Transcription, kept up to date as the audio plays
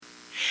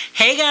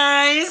Hey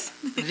guys,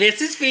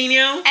 this is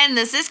Fino. And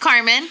this is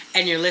Carmen.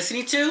 And you're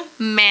listening to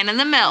Man in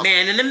the Milk.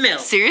 Man in the Milk.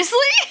 Seriously?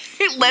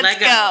 Let's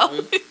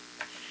go.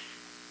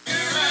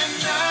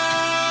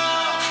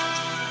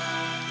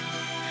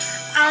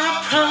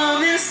 I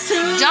promise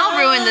to Don't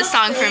ruin this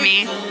song for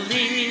me.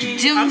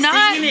 Do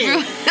not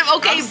ruin.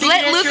 Okay,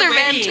 let Luther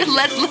vent.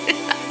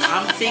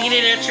 I'm singing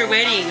it at your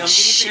wedding. I'm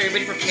getting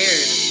everybody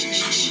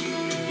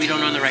prepared. We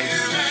don't own the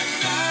rights.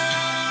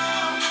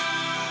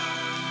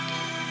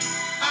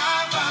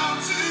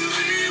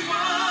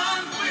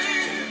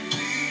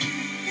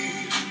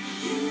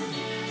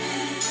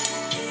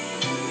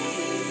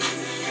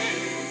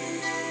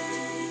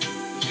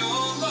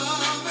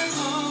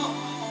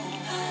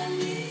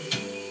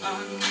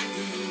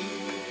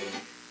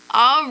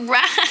 All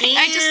right.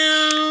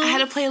 I had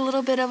to play a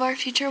little bit of our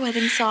future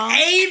wedding song.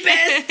 Hey,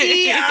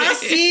 bestie, I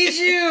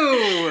see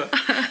you.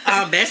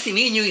 Bestie,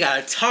 me and you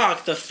gotta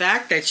talk. The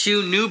fact that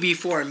you knew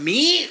before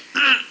me.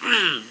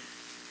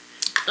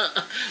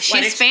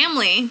 She's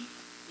family.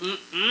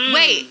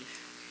 Wait.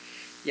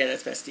 Yeah,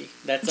 that's bestie.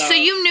 That's So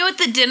you knew at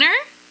the dinner,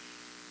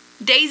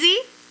 Daisy?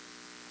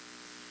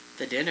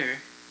 The dinner.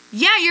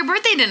 Yeah, your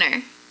birthday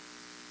dinner.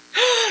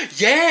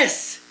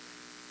 Yes.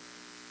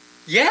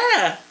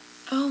 Yeah.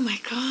 Oh my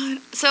god.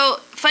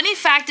 So, funny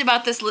fact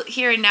about this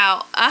here and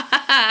now.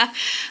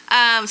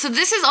 So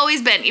this has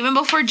always been, even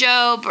before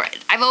Joe,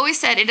 I've always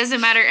said it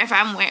doesn't matter if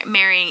I'm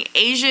marrying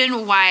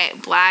Asian,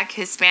 white, black,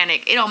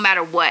 Hispanic. It don't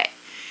matter what.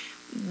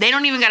 They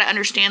don't even got to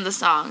understand the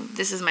song.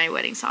 This is my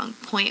wedding song.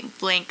 Point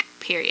blank,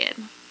 period.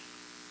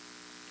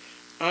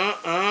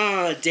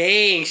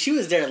 Dang. She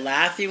was there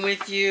laughing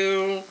with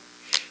you.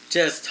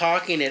 Just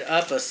talking it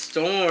up a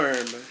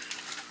storm.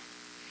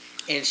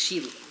 And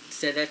she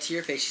said that to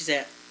your face. She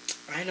said,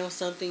 I know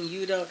something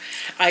you don't.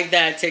 Like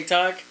that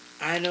TikTok.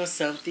 I know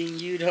something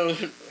you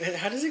don't.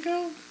 How does it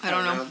go? I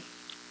don't know.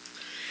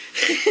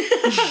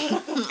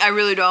 I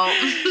really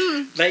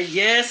don't. But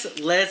yes,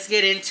 let's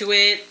get into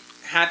it.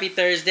 Happy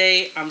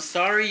Thursday. I'm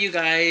sorry, you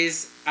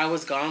guys. I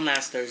was gone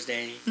last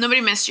Thursday. Nobody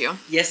missed you.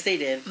 Yes, they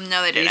did.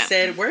 No, they didn't. They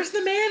said, where's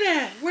the man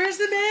at? Where's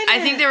the man at? I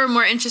think they were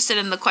more interested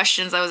in the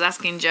questions I was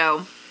asking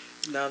Joe.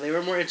 No, they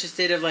were more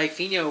interested of like,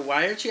 Fino,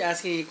 why aren't you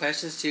asking any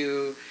questions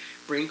to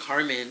bring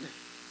Carmen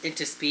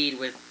into speed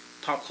with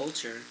pop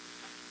culture?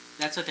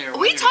 That's what they were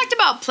wondering. We talked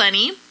about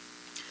plenty.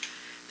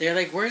 They're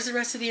like, where's the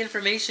rest of the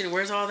information?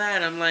 Where's all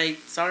that? I'm like,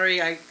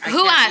 sorry, I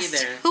Who can't asked? be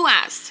there. Who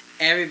asked?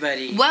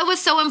 Everybody. What was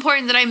so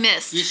important that I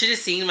missed? You should have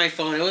seen my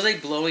phone. It was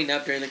like blowing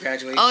up during the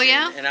graduation. Oh,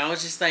 yeah? And I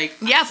was just like...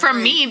 Yeah,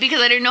 from me, because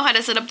I didn't know how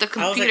to set up the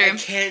computer. I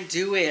was like, I can't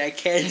do it. I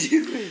can't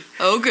do it.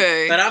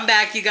 Okay. But I'm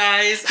back, you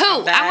guys. Who?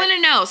 I want to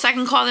know so I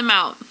can call them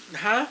out.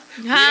 Huh?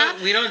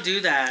 We don't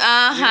do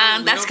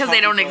that. That's because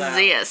they don't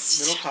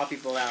exist. We don't call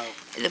people out.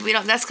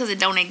 That's because it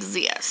don't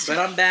exist. But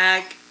I'm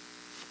back.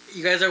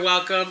 You guys are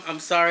welcome. I'm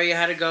sorry I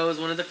had to go. It was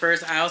one of the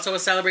first. I also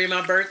was celebrating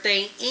my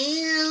birthday.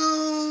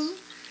 Ew.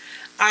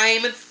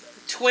 I'm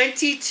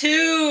 22.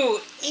 Ew.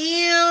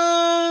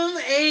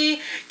 Hey,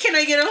 can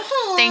I get a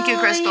hug? Thank you,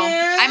 Crystal.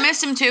 Yeah. I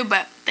missed him too,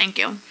 but thank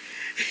you.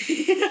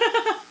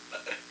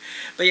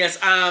 But yes,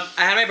 I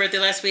had my birthday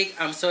last week.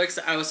 I was so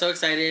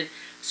excited.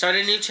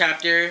 Started a new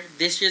chapter.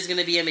 This year's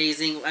gonna be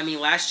amazing. I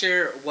mean, last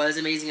year was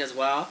amazing as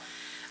well.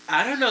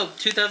 I don't know.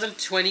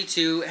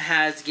 2022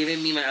 has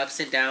given me my ups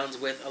and downs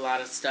with a lot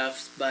of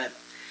stuff, but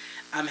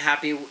I'm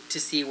happy to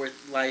see where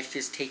life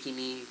is taking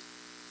me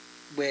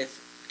with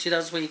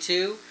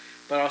 2022,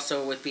 but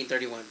also with being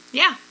 31.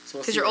 Yeah,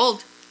 because you're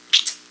old.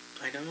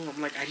 I know.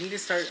 I'm like, I need to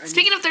start.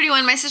 Speaking of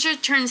 31, my sister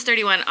turns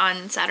 31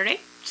 on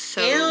Saturday.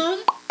 So.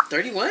 Damn.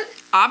 31?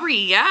 Aubrey,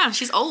 yeah,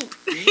 she's old.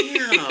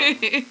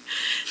 Damn.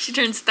 She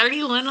turns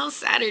 31 on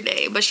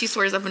Saturday, but she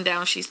swears up and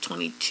down she's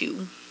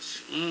 22.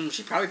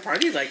 She probably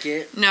parties like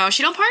it. No,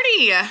 she don't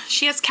party.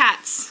 She has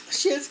cats.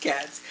 She has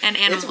cats. And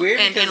animals. It's weird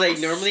and because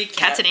animals. like normally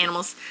cats and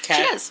animals. She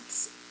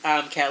has.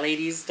 Cat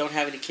ladies don't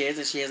have any kids,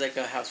 and she has like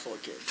a house full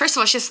of kids. First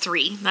of all, she has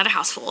 3, not a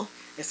house full.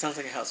 It sounds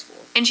like a house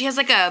full. And she has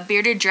like a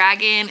bearded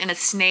dragon and a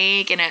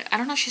snake and I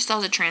don't know if she still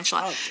has a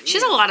tarantula. Oh, she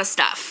has a lot of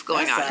stuff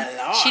going on. A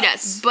lot. She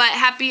does. But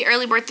happy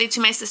early birthday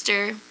to my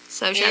sister.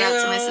 So shout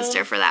out to my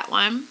sister for that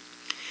one.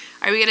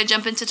 Are we going to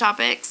jump into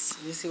topics?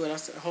 Let me see what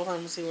else. Hold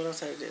on, let's see what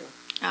else I do.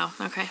 Oh,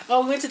 okay.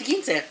 Oh, we went to the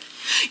quince.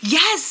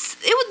 Yes!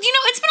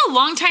 It's been a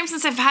long time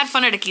since I've had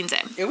fun at a quince.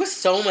 It was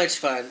so much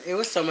fun.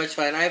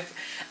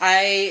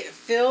 I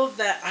feel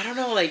that, I don't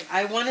know, like,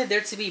 I wanted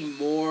there to be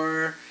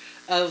more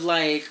of,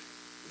 like,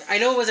 I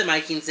know it wasn't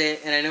my quince,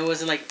 and I know it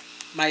wasn't, like,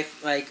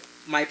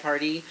 my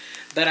party,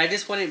 but I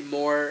just wanted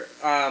more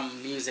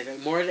music,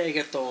 like, more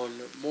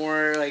reggaeton,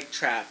 more, like,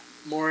 trap,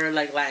 more,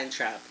 like, Latin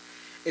trap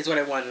is what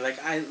I wanted. Like,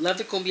 I love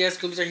the cumbias.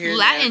 Cumbias are here.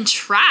 Latin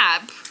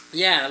trap?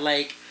 Yeah,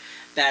 like...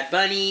 Bad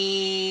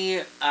Bunny,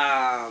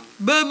 Anuel,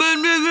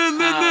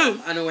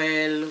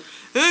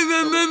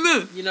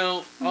 you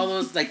know, all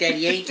those, like Daddy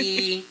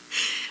Yankee.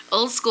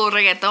 Old school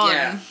reggaeton.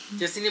 Yeah,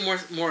 just needed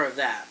more of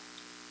that.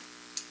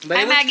 But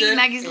Hi, it was Maggie. good.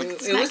 Maggie's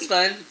it was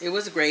fun. It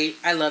was great.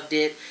 I loved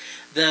it.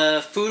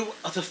 The food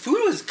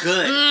was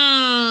good.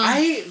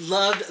 I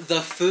loved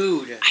the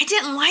food. I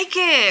didn't like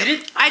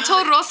it. I Ah.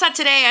 told Rosa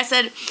today, I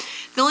said,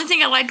 the only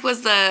thing I liked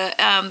was the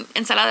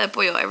ensalada de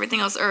pollo. Everything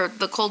else, or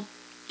the cold,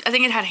 I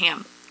think it had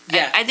ham.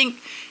 Yeah. I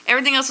think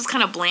everything else was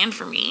kind of bland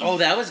for me. Oh,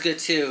 that was good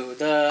too.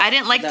 I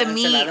didn't like the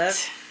meat.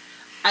 ensalada.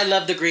 I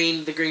love the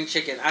green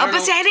chicken. See,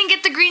 I didn't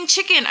get the green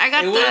chicken. I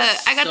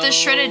got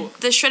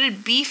the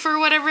shredded beef or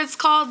whatever it's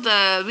called,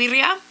 the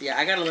birria. Yeah,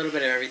 I got a little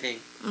bit of everything.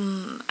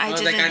 I was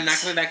didn't. like, I'm not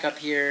coming back up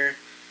here.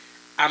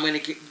 I'm gonna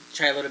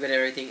try a little bit of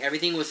everything.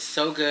 Everything was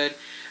so good.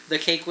 The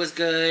cake was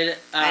good.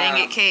 I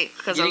didn't get cake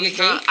because I was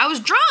drunk. I was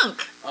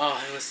drunk.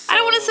 Oh, it was. I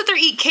don't want to sit there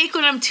and eat cake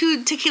when I'm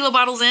 2 tequila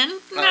bottles in.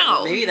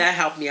 No. Maybe that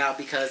helped me out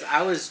because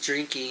I was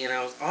drinking and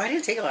I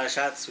didn't take a lot of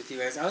shots with you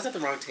guys. I was at the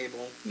wrong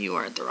table. You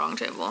were at the wrong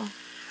table.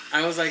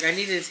 I was like, I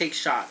needed to take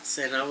shots,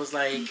 and I was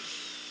like,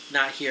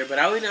 not here. But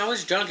I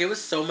was drunk. It was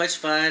so much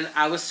fun.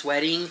 I was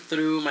sweating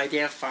through my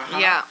damn faja.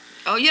 Yeah.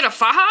 Oh, you had a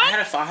faja? I had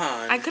a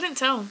faja on. I couldn't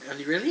tell.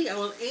 Really? I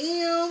was,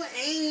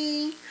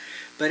 ew.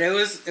 But it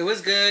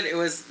was good. It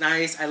was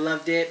nice. I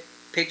loved it.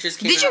 Pictures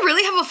came Did you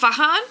really have a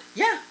faja on?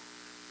 Yeah.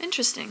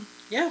 Interesting.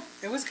 Yeah,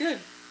 it was good.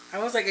 I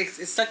was like, it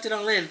sucked it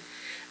all in.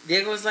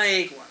 Diego was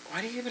like,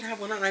 why do you even have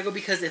one on? And I go,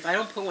 because if I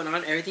don't put one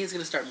on, everything's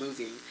going to start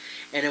moving.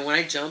 And then when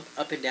I jump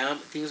up and down,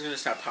 things are going to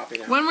start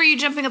popping out. When were you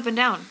jumping up and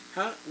down?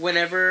 Huh?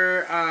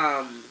 Whenever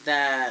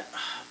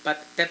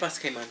Pepas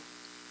came on.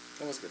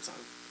 That was a good song.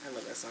 I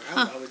love that song.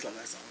 I always love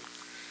that song.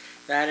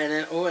 That and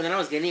then I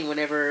was getting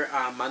whenever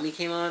Mommy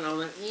came on, I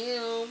was like,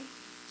 ew.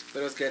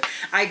 But it was good.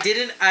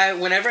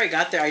 Whenever I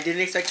got there, I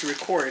didn't expect to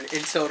record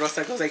until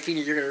Rosa goes like, Fina,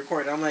 you're going to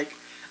record. And I'm like,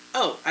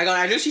 oh.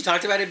 I knew she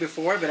talked about it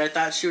before, but I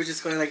thought she was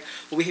just going like,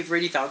 well, we've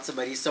already found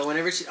somebody. So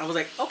whenever I was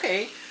like,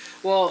 okay,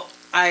 well,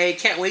 I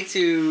can't wait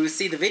to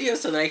see the video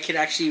so that I can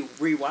actually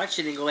rewatch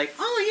it and go like,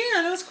 oh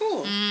yeah, that was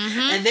cool. Mm-hmm.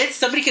 And then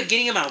somebody kept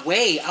getting in my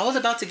way. I was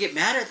about to get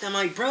mad at them.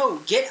 I'm like, bro,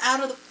 get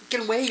out of the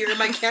fucking way. You're in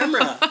my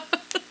camera.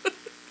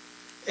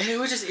 And it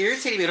was just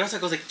irritating me. And I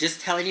was like,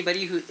 just tell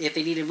anybody if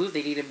they need to move,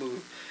 they need to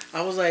move.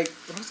 I was like,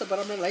 Rosa, but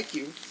I'm not like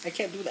you. I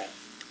can't do that.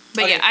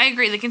 But okay. Yeah, I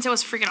agree. The quince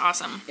was freaking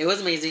awesome. It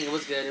was amazing. It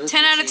was good. It was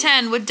 10 out of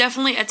 10. Would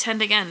definitely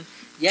attend again.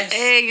 Yes.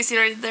 Hey, you see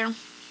right there?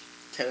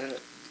 10,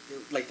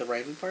 like the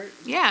rhyming part?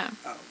 Yeah.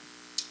 Oh.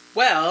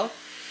 Well,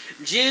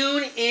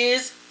 June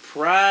is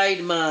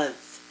Pride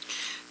Month.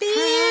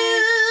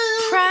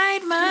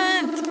 Pride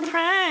Month.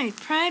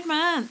 Pride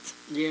Month.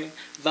 Yeah.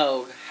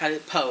 Vogue. How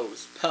did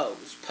pose.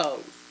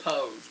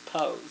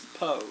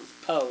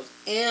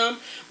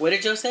 What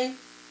did Joe say?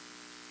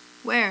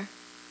 Where?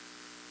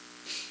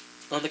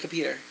 On the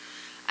computer.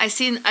 I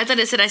thought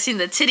it said I seen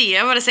the titty.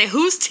 I'm about to say,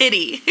 whose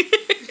titty?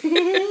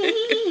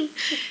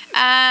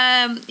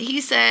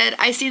 He said,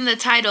 I seen the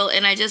title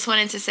and I just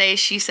wanted to say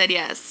she said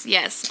yes.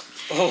 Yes.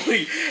 Oh,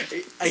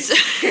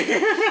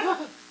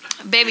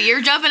 baby,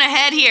 you're jumping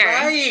ahead here.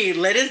 Right.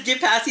 Let us get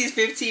past these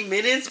 15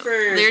 minutes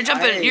first. You're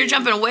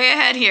jumping way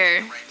ahead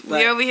here. But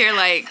we're over here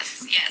like,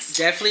 yes.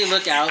 Definitely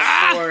look out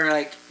for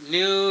like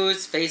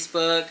news,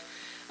 Facebook,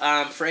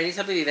 for any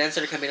type of events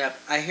that are coming up.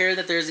 I hear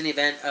that there's an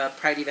event, a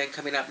Pride event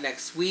coming up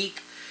next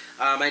week.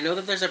 I know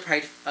that there's a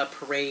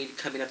parade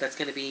coming up that's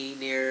going to be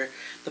near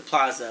the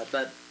plaza.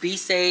 But be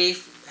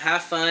safe,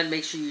 have fun,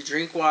 make sure you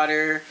drink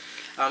water.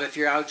 If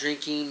you're out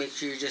drinking, make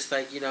sure you're just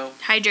like,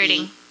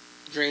 hydrating. Eat,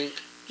 drink,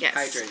 yes.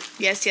 hydrate.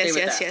 Yes.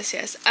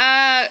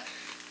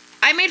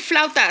 I made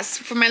flautas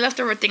for my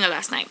leftover thinga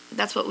last night.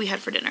 That's what we had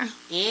for dinner.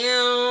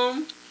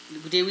 Ew.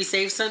 Did we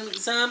save some?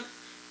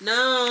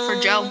 No. For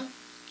Joe.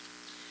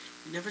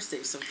 We never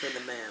saved some for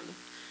the man.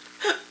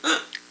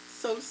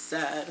 So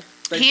sad.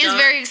 But he is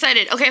very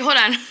excited. Okay, hold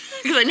on.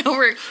 Because I know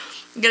we're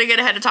going to get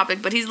ahead of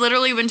topic. But he's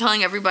literally been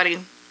telling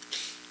everybody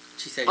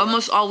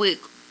almost all week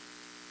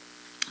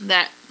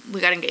that we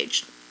got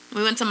engaged.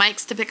 We went to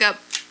Mike's to pick up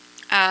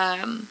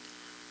some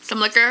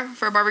liquor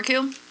for a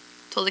barbecue.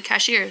 Told the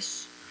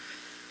cashiers.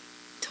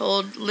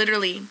 Told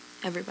literally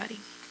everybody.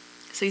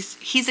 So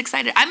he's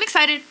excited. I'm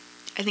excited.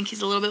 I think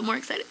he's a little bit more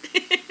excited.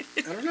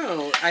 I don't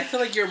know. I feel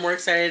like you're more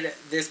excited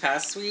this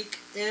past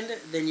weekend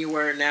than you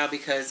were now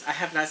because I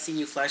have not seen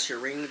you flash your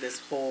ring since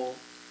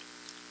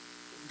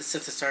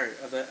the start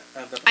of the.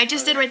 I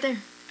just did right there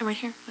and right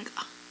here. Like,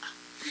 oh.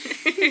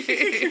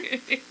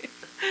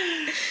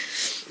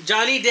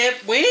 Johnny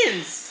Depp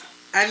wins.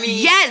 I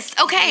mean, yes.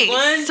 Okay.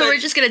 Won, so we're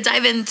just gonna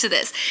dive into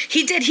this.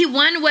 He did. He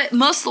won what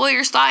most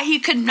lawyers thought he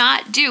could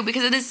not do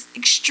because it is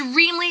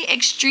extremely,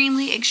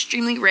 extremely,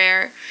 extremely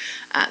rare.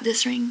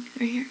 This ring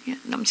right here. Yeah.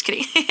 No, I'm just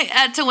kidding.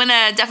 To win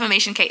a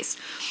defamation case.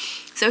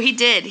 So he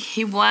did.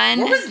 He won.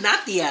 Where was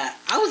Nati at?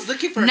 I was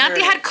looking for her.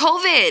 Nati had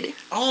COVID.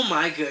 Oh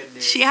my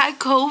goodness. She had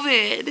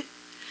COVID.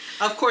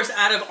 Of course,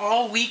 out of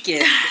all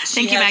weekends,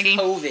 she has Maggie.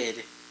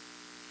 COVID.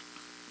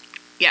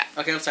 Yeah.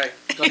 Okay, I'm sorry.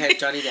 Go ahead,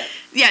 Johnny Depp.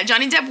 Yeah,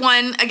 Johnny Depp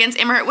won against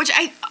Amber Heard, which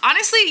I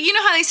honestly, you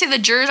know how they say the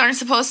jurors aren't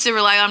supposed to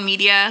rely on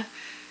media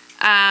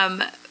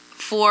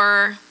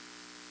for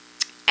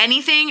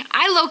anything?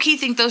 I low-key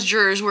think those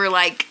jurors were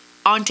like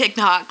on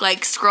TikTok,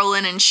 like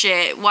scrolling and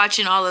shit,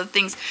 watching all the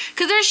things.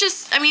 Because there's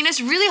just, I mean, it's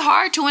really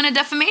hard to win a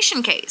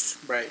defamation case.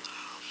 Right.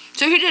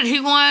 So he did. He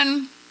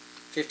won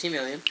 15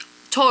 million.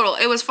 total.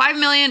 It was $5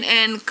 million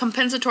in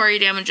compensatory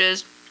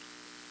damages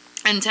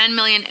and $10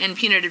 million in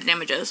punitive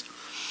damages.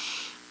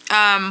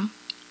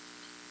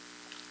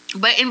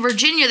 But in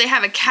Virginia, they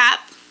have a cap,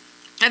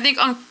 I think,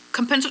 on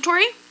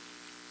compensatory.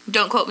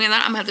 Don't quote me on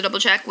that. I'm gonna have to double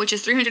check, which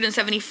is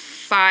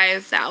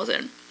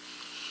 $375,000.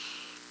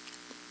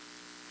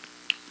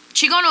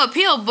 She going to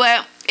appeal,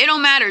 but it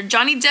don't matter.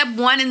 Johnny Depp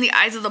won in the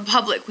eyes of the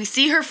public. We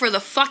see her for the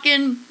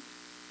fucking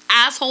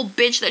asshole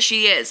bitch that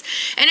she is.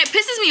 And it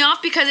pisses me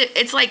off because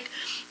it's like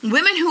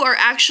women who are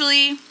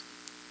actually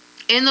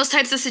in those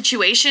types of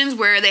situations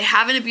where they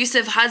have an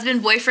abusive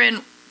husband,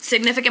 boyfriend,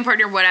 significant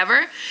partner,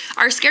 whatever,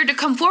 are scared to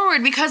come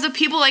forward because of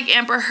people like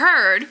Amber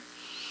Heard,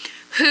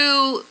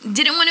 who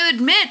didn't want to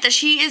admit that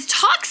she is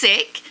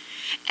toxic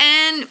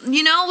and,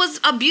 you know, was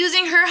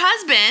abusing her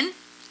husband.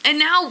 And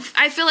now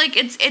I feel like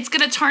it's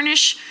going to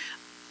tarnish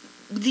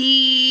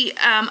the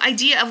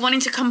idea of wanting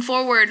to come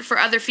forward for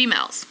other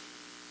females.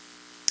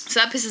 So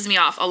that pisses me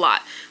off a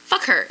lot.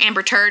 Fuck her,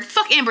 Amber Turd.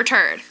 Fuck Amber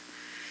Turd.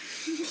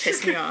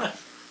 Piss me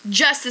off.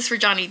 Justice for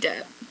Johnny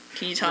Depp.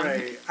 Can you tell me?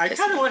 Right. I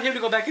kind of want him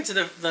to go back into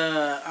the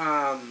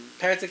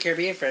Pirates of the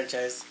Caribbean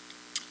franchise.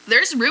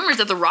 There's rumors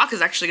that The Rock is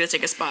actually going to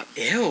take a spot.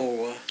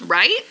 Ew.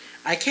 Right?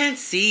 I can't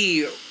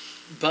see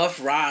Buff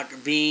Rock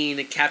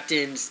being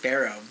Captain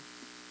Sparrow.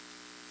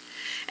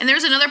 And there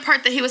was another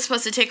part that he was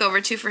supposed to take over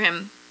too for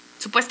him.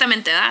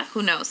 Supuestamente,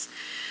 who knows?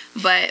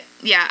 But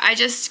yeah,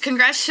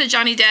 congrats to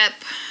Johnny Depp.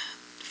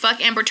 Fuck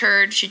Amber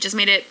Turd. She just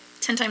made it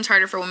 10 times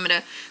harder for women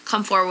to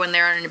come forward when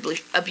they're in an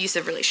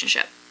abusive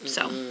relationship.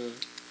 So.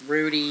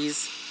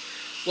 Rudies.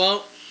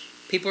 Well,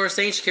 people are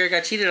saying Shakira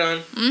got cheated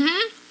on.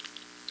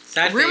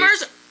 Sad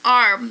Rumors face.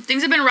 are,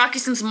 things have been rocky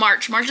since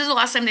March. March is the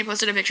last time they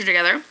posted a picture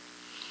together.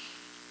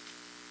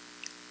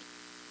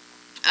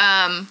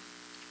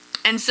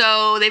 And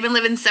so they've been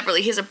living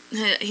separately. He's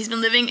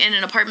been living in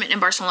an apartment in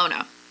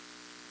Barcelona.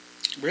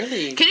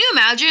 Really? Can you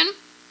imagine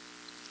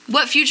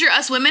what future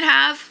us women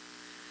have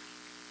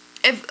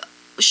if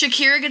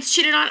Shakira gets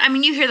cheated on? I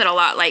mean, you hear that a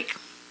lot. Like,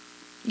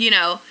 you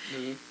know,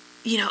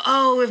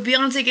 oh, if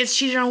Beyonce gets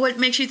cheated on, what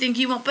makes you think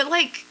you won't? But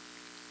like,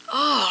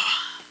 oh,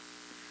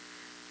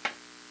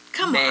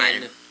 come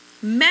on,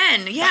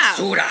 men, yeah,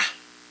 Basura.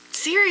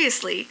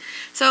 Seriously.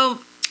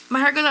 So my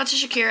heart goes out to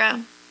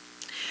Shakira.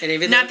 And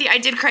even I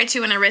did cry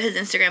too when I read his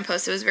Instagram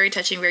post. It was very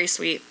touching, very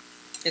sweet.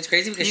 It's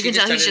crazy because you can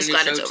tell he's just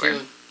glad it's over.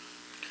 Too.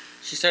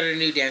 She started a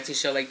new dancing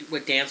show, like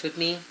with Dance With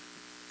Me.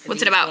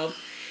 What's it about?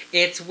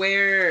 It's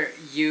where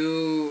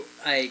you,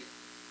 like,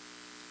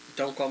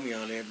 don't quote me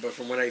on it, but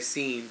from what I've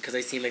seen, because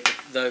I've seen like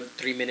the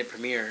 3-minute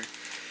premiere,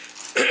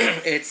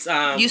 it's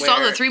you saw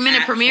the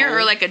 3-minute premiere home,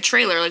 or like a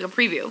trailer, like a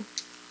preview?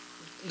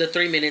 The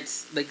 3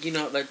 minutes, like, you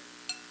know, like,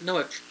 no,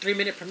 a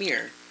 3-minute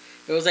premiere.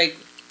 It was like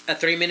a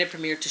 3-minute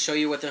premiere to show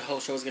you what the whole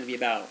show is going to be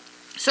about.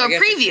 So a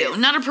preview,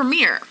 not a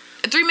premiere.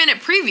 A 3-minute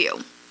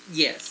preview.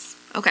 Yes.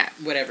 Okay.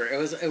 Whatever. It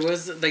was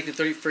like the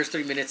first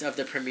 3 minutes of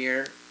the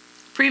premiere.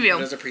 Preview. It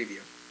was a preview.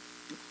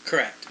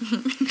 Correct.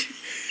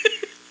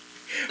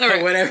 All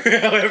right. Or whatever,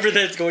 however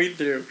that's going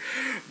through.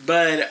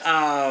 But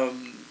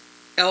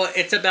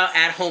it's about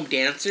at-home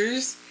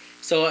dancers.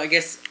 So I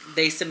guess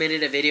they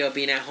submitted a video of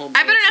being at home.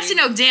 I better not see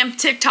no damn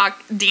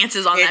TikTok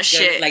dances on that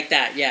shit. Like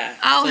that, yeah.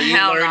 Oh, so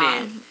hell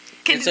no.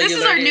 This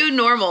is our new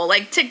normal.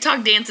 Like,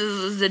 TikTok dances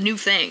is the new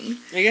thing.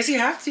 I guess you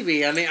have to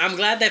be. I mean, I'm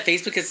glad that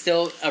Facebook is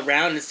still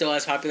around and still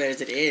as popular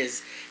as it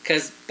is.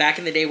 Because back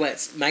in the day,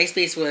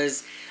 MySpace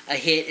was a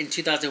hit in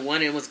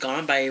 2001 and was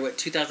gone by,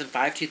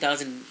 2005,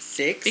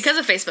 2006? Because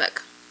of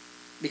Facebook.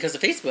 Because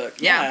of Facebook,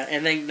 yeah.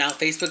 And then now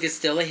Facebook is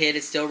still a hit.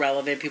 It's still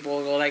relevant. People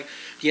will go like,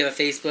 do you have a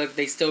Facebook?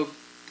 They still...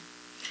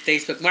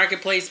 Facebook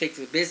Marketplace,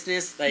 Facebook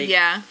Business. Like,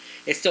 yeah.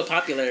 It's still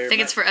popular. I think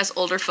it's for us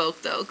older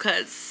folk, though,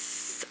 because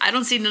I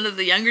don't see none of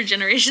the younger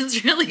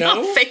generations really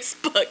on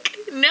Facebook.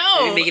 No.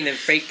 They're making them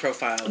fake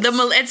profiles.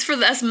 It's for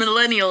us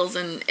millennials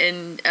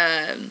and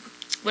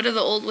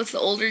what's the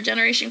older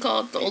generation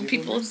called? The baby old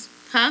people? Boomers?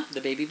 Huh? The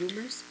baby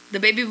boomers? The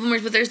baby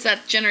boomers, but there's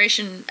that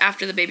generation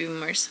after the baby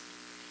boomers.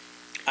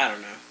 I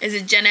don't know. Is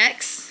it Gen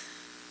X?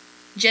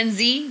 Gen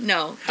Z?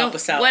 No. Help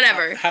us out.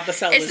 Whatever. Help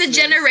us out, it's listeners.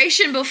 the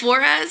generation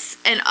before us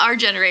and our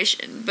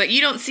generation. But I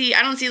don't see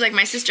like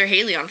my sister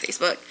Haley on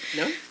Facebook.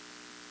 No?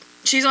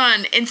 She's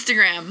on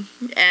Instagram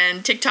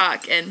and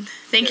TikTok and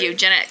thank you,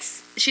 Gen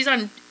X. She's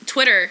on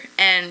Twitter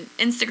and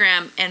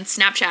Instagram and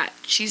Snapchat.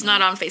 She's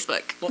not on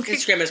Facebook. Well,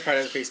 Instagram is part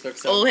of Facebook,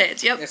 so old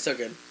hits, yep. That's so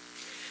good.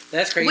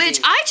 That's crazy. Which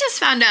I just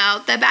found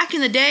out that back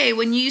in the day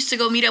when you used to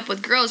go meet up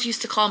with girls, you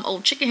used to call them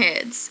old chicken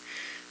heads.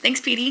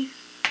 Thanks, Petey.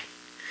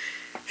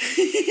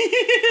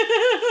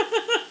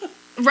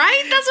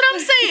 Right? That's what I'm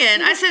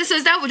saying. I said, so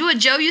is that what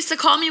Joe used to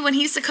call me when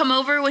he used to come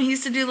over, when he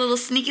used to do a little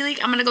sneaky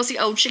leak? I'm going to go see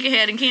old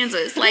Chickenhead in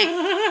Kansas. Like.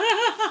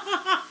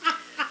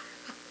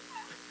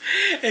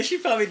 And she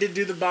probably did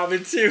do the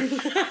bombing too.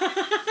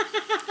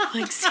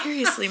 Like,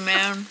 seriously,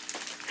 man.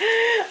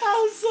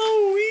 I'm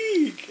so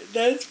weak.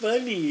 That's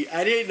funny.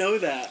 I didn't know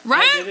that.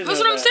 Right? That's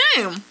what I'm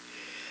saying.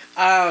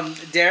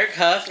 Derek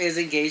Huff is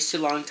engaged to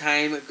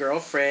longtime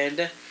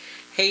girlfriend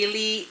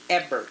Haley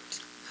Ebert.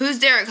 Who's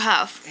Derek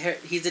Huff?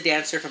 He's a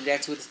dancer from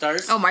Dancing with the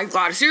Stars. Oh my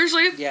God!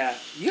 Seriously? Yeah,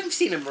 you've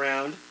seen him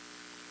around.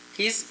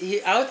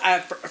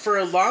 For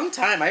a long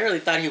time, I really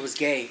thought he was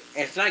gay.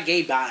 If not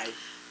gay, bi.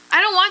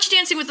 I don't watch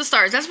Dancing with the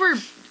Stars. That's where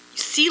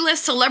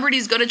C-list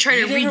celebrities go to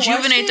try to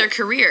rejuvenate their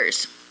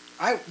careers.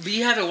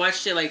 You haven't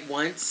watched it like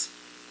once?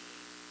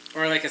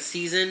 Or like a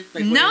season?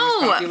 Like when no.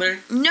 it was popular?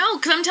 No,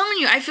 because I'm telling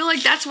you, I feel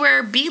like that's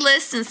where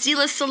B-list and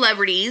C-list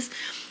celebrities,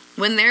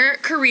 when their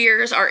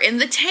careers are in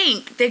the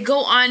tank, they go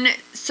on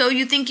So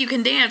You Think You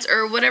Can Dance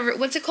or whatever.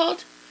 What's it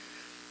called?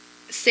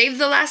 Save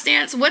the Last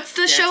Dance? What's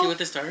the show? Dancing with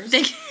the Stars?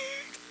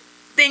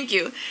 Thank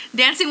you.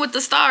 Dancing with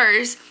the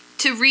Stars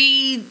to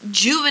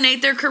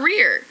rejuvenate their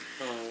career.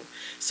 Oh.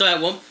 So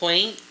at one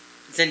point,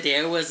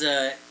 Zendaya was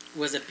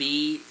a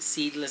B,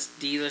 C-list,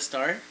 D-list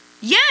star?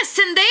 Yes,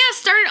 Zendaya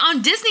started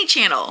on Disney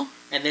Channel.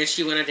 And then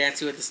she went on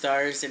Dancing with the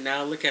Stars, and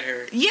now look at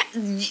her. Yeah,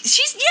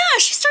 she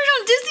started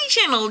on Disney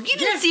Channel. You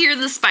didn't see her in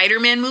the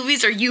Spider-Man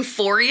movies or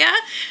Euphoria.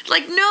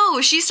 Like,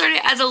 no, she started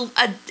as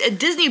a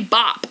Disney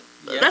bop.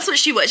 Yep. That's what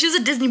she was. She was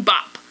a Disney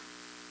bop.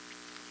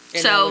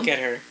 And now look at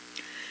her.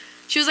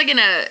 She was like in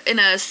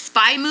a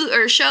spy movie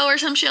or show or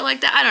some shit like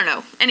that. I don't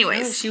know.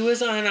 Anyways, no, she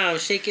was on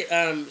Shake It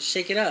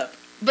Up.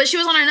 But she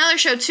was on another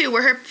show too,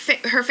 where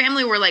her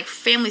family were like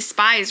family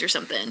spies or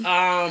something.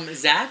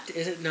 Zapped?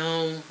 Is it?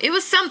 No. It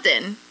was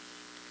something.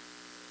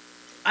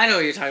 I know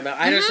what you're talking about.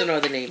 I just don't know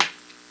the name.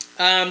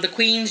 The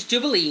Queen's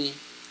Jubilee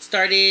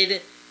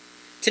started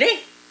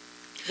today,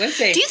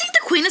 Wednesday. Do you think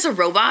the Queen is a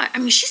robot? I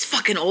mean, she's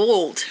fucking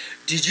old.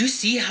 Did you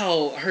see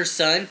how her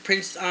son,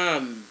 Prince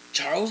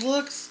Charles,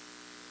 looks?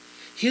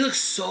 He looks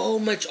so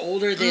much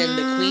older than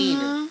the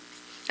Queen.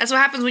 That's what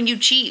happens when you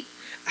cheat.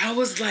 I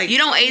was like, you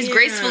don't age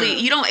gracefully.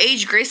 You don't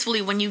age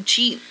gracefully when you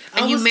cheat,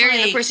 and you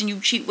marry the person you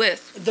cheat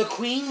with. The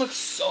Queen looks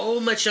so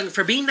much younger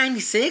for being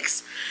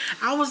 96.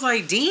 I was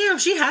like, damn,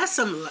 she has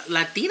some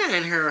Latina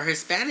in her or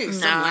Hispanic.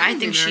 No, I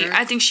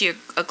think she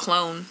a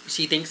clone.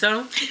 She thinks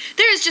so?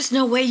 There is just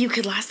no way you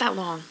could last that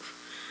long.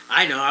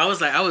 I know. I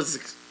was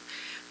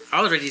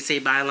ready to say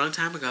bye a long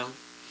time ago.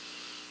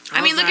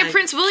 I mean, look at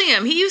Prince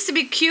William. He used to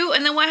be cute,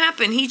 and then what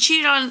happened? He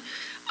cheated on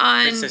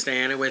Princess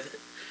Diana with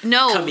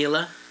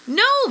Camilla.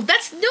 No,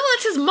 that's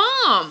his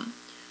mom.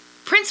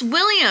 Prince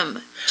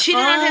William cheated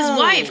on his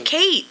wife,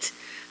 Kate.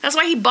 That's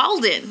why he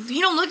balding.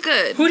 He don't look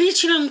good. Who did he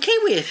cheat on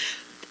Kate with?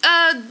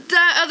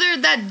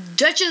 That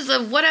Duchess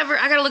of whatever.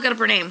 I gotta look up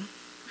her name.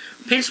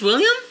 Prince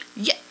William?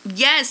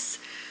 Yes.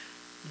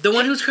 The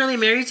one who's currently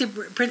married to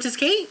Princess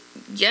Kate?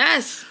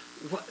 Yes.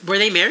 Were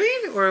they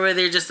married, or were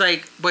they just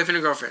like boyfriend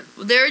and girlfriend?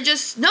 They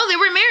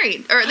were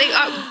married, or they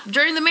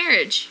during the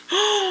marriage.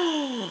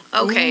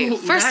 Okay, ooh,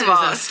 first of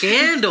all, a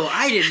scandal.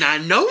 I did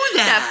not know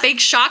that. That fake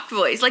shocked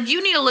voice, like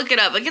you need to look it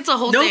up. Like it's a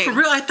whole thing. No, for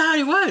real, I thought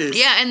it was.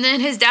 Yeah, and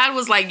then his dad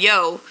was like,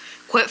 "Yo,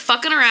 quit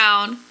fucking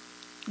around,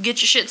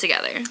 get your shit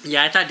together."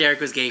 Yeah, I thought Derek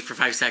was gay for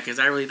 5 seconds.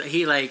 That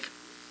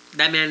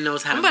man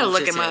knows how to. I'm about to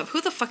look him up.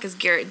 Who the fuck is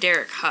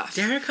Derek Huff?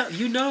 Derek Huff,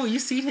 you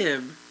seen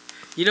him.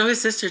 You know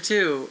his sister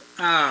too.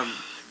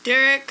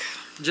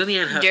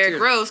 Julianne Hough.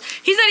 Derek Rose.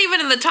 He's not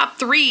even in the top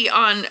 3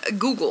 on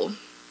Google.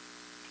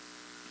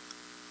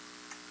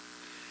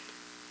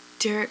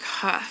 Derek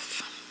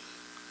Huff.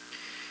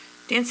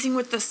 Dancing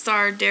with the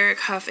Star,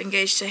 Derek Huff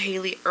engaged to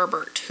Haley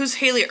Erbert. Who's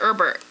Haley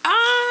Erbert?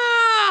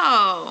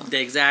 Oh!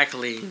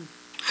 Exactly.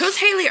 Who's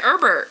Haley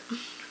Erbert?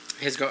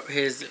 His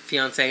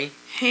fiance.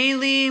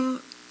 Haley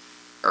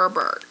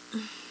Erbert.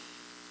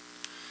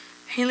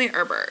 Haley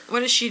Erbert.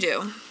 What does she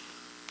do?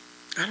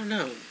 I don't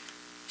know.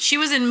 She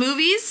was in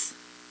movies,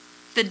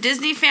 the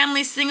Disney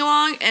Family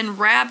Sing-Along, and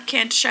Rap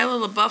Can't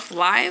Shia LaBeouf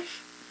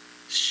Live.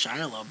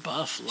 Shia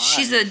LaBeouf Live?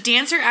 She's a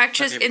dancer,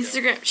 actress, okay,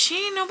 Instagram.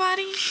 She ain't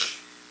nobody.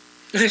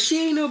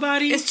 She ain't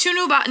nobody. It's two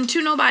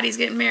nobodies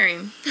getting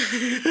married.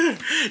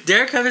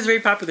 Derek Huff is very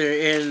popular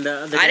in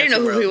the I didn't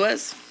know world. who he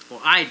was.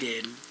 Well, I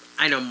did.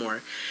 I know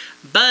more.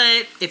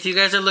 But if you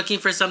guys are looking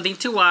for something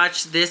to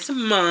watch this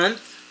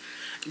month,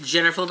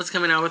 Jennifer Lopez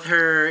coming out with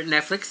her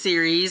Netflix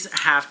series,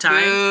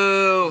 Halftime,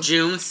 Boo.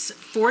 June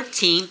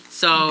 14th.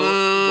 So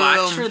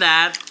watch for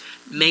that.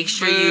 Make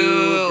sure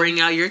you bring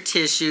out your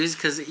tissues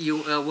because you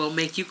will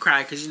make you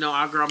cry because you know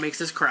our girl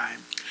makes us cry.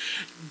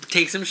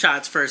 Take some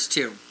shots first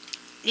too.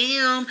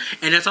 And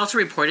it's also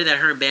reported that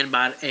her and Ben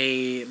bought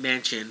a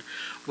mansion,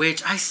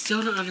 which I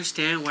still don't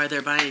understand why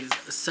they're buying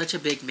such a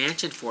big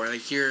mansion for.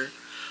 Like, you're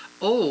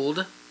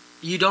old.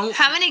 You don't...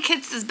 How many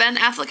kids does Ben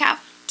Affleck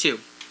have? 2.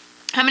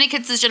 How many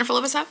kids does Jennifer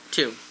Lopez have?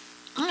 2.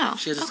 Oh,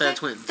 she has a set of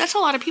twins. That's a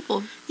lot of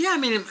people. Yeah, I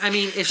mean,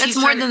 if that's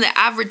more than the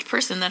average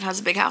person that has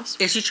a big house.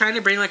 If she's trying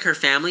to bring like her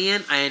family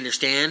in, I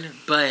understand,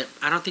 but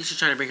I don't think she's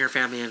trying to bring her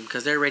family in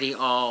because they're already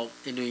all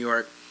in New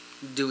York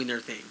doing their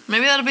thing.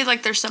 Maybe that'll be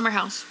like their summer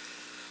house.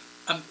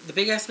 The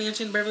big ass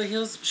mansion in Beverly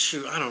Hills.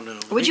 Shoot, I don't know.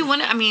 Would you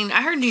want to? I mean,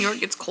 I heard New York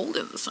gets cold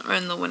in the summer,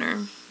 in the winter.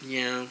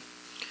 Yeah.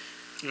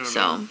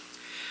 So,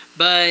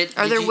 but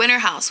or their winter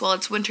house while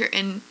it's winter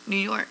in New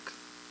York.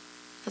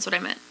 That's what I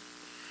meant.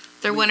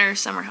 Their winter,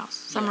 summer house.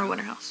 Summer,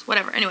 winter house.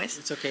 Whatever. Anyways.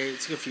 It's okay.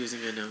 It's confusing,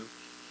 I know.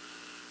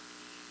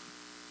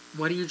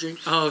 What do you drink?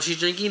 Oh, she's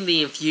drinking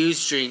the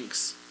infused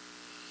drinks.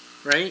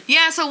 Right?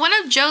 Yeah, so one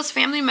of Joe's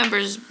family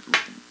members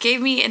gave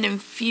me an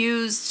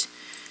infused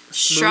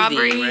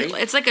strawberry.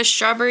 Right? It's like a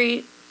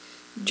strawberry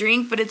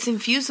drink, but it's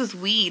infused with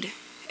weed.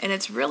 And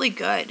it's really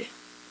good.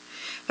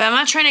 But I'm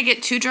not trying to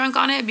get too drunk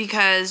on it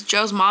because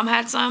Joe's mom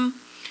had some.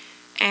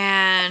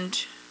 And...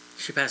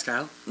 She passed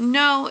out?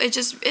 No, it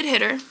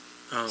hit her.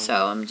 Oh.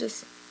 So I'm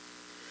just...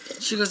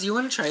 She goes, you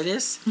want to try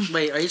this?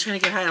 Wait, are you trying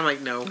to get high? I'm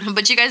like, no.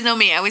 But you guys know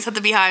me. I always have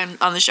to be high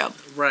on the show.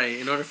 Right,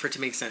 in order for it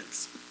to make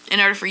sense.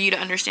 In order for you to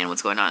understand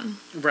what's going on.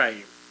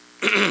 Right.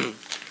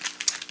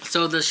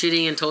 So the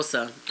shooting in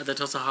Tulsa, at the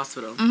Tulsa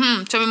hospital.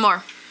 Mm-hmm. Tell me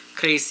more.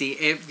 Crazy.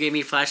 It gave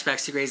me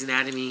flashbacks to Grey's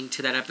Anatomy,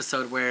 to that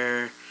episode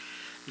where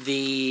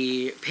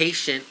the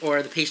patient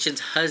or the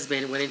patient's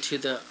husband went into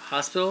the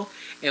hospital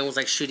and was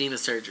like shooting the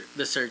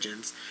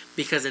surgeons.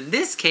 Because in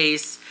this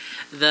case,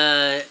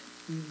 the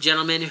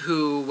gentleman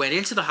who went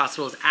into the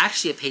hospital was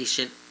actually a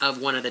patient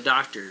of one of the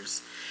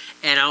doctors.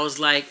 And I was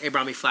like, it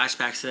brought me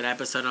flashbacks to that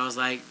episode. And I was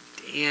like,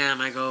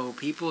 damn, I go,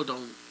 people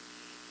don't...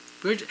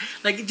 We're,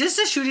 like, just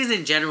the shootings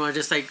in general are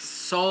just, like,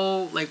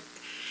 so, like...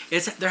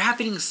 They're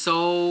happening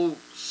so...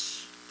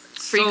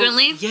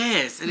 Frequently?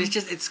 Yes. And it's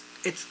just, it's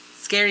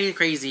scary and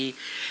crazy.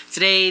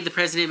 Today, the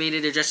president made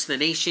an address to the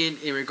nation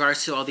in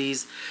regards to all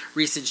these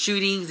recent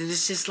shootings. And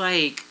it's just,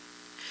 like...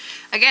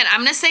 Again,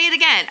 I'm going to say it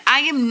again. I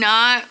am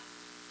not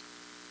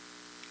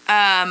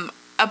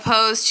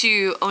opposed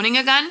to owning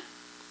a gun.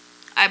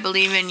 I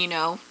believe in,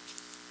 our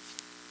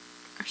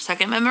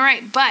Second Amendment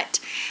right.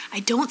 But I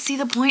don't see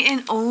the point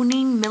in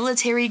owning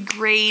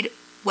military-grade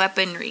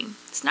weaponry.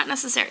 It's not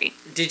necessary.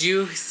 Did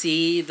you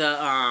see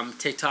the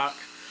TikTok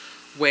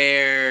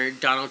where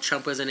Donald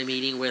Trump was in a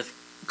meeting with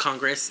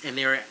Congress and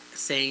they were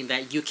saying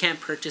that you can't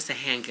purchase a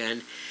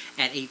handgun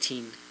at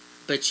 18,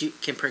 but you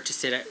can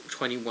purchase it at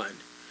 21.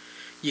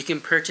 You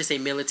can purchase a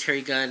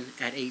military gun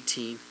at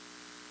 18,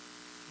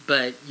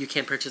 but you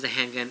can't purchase a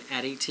handgun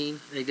at 18.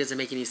 It doesn't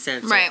make any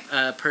sense. Right.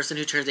 So a person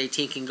who turns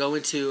 18 can go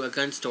into a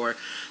gun store,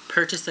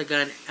 purchase a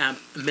gun, a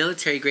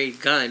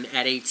military-grade gun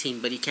at 18,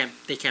 but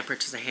they can't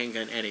purchase a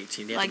handgun at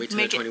 18. They have to wait till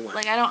they're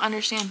 21. I don't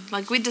understand.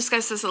 We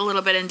discussed this a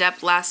little bit in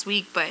depth last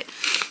week, but,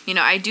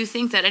 I do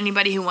think that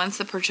anybody who wants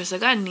to purchase a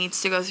gun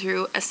needs to go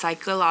through a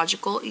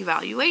psychological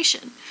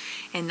evaluation.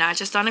 And not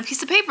just on a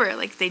piece of paper.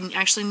 They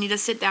actually need to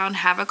sit down,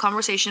 have a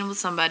conversation with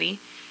somebody,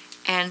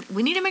 and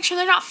we need to make sure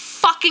they're not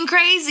fucking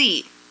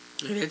crazy.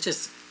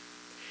 It's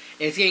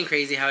getting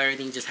crazy how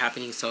everything's just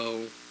happening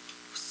so...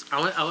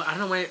 I don't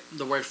know why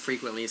the word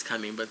frequently is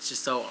coming, but it's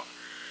just so...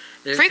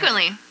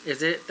 Frequently.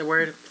 Is it the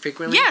word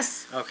frequently?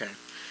 Yes. Okay.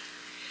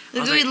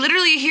 We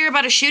literally hear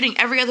about a shooting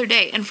every other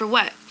day, and for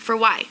what? For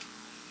why?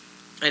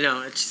 I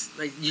know. It's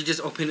just, you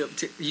just open up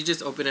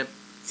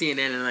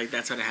CNN and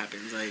that's what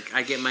happens.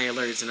 I get my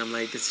alerts and I'm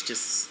like, this is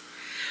just...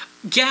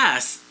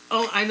 Gas!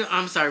 Oh, I know.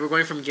 I'm sorry. We're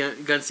going from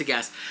guns to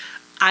gas.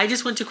 I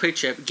just went to Quick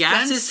Trip.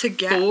 Gas is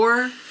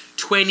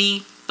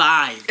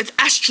 $4.25. It's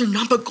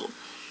astronomical.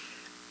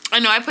 I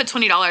know. I put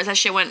 $20. That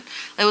shit went.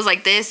 It was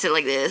like this.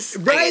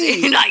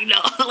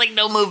 Right.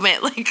 No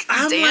movement.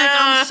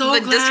 I'm so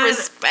glad.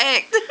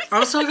 Disrespect.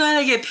 I'm so glad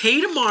I get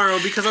paid tomorrow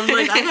because I'm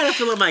like, I gotta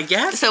fill up my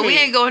gas. So we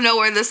ain't going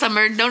nowhere this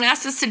summer. Don't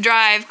ask us to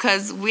drive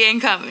because we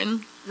ain't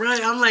coming.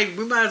 Right. I'm like,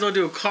 we might as well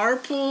do a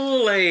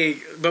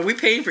carpool. But we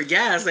paying for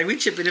gas. We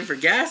chipping in for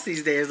gas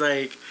these days.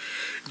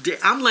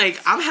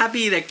 I'm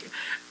happy that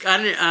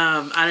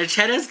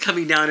Anachetta's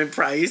coming down in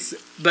price,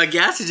 but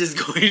gas is just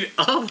going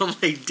up. I'm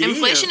like, damn.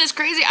 Inflation is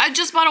crazy. I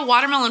just bought a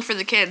watermelon for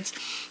the kids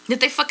that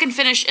they fucking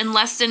finished in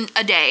less than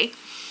a day.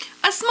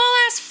 A small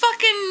ass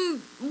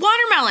fucking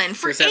watermelon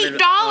for $8.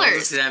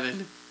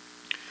 $7.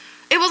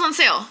 It was on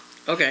sale.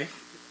 Okay.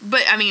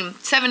 But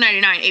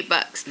 $7.99,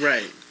 $8.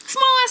 Right.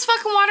 Small ass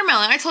fucking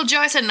watermelon. I told Joe,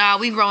 I said, nah,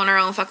 we growing our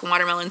own fucking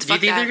watermelons. Do you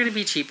think they're gonna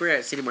be cheaper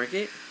at City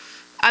Market?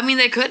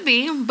 They could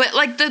be, but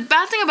the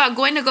bad thing about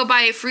going to go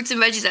buy fruits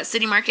and veggies at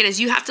City Market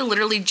is you have to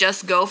literally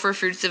just go for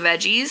fruits and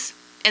veggies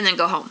and then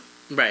go home.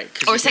 Right.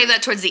 Or save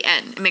that towards the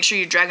end and make sure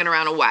you're dragging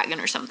around a wagon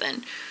or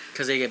something.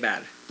 Because they get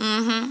bad.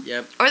 Mm-hmm.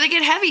 Yep. Or they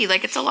get heavy.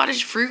 It's a lot of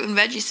fruit and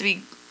veggies to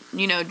be,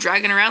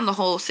 dragging around the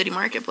whole City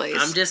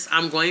Marketplace.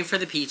 I'm going for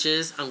the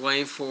peaches. I'm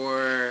going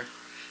for...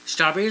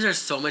 Strawberries are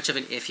so much of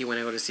an iffy when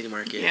I go to City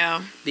Market.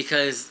 Yeah.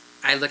 Because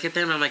I look at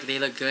them and I'm like, they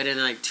look good, and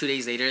then 2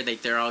 days later,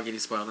 they're all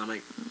getting spoiled. And I'm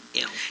like,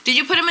 ew. Did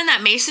you put them in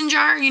that mason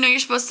jar? You're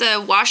supposed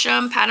to wash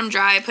them, pat them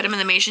dry, put them in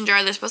the mason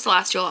jar. They're supposed to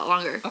last you a lot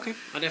longer. Okay,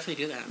 I'll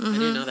definitely do that. Mm-hmm. I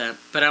didn't know that.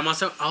 But I'm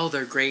also,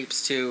 they're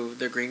grapes too.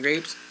 They're green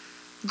grapes.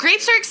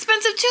 Grapes are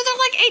expensive too.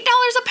 They're $8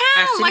 a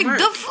pound.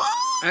 The fuck?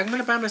 I'm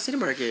gonna buy them at City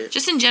Market.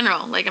 Just in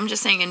general. I'm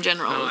just saying in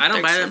general. No, I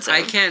don't buy them.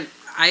 I can't.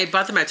 I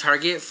bought them at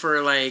Target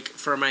for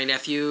my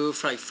nephew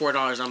for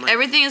 $4. I'm like,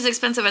 everything is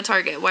expensive at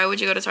Target. Why would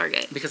you go to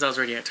Target? Because I was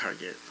already at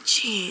Target.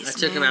 Jeez, I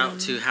took him out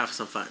to have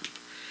some fun.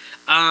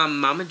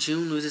 Mama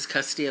June loses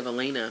custody of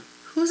Elena.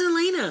 Who's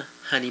Elena?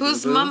 Honey Boo Boo.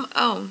 Who's Mom?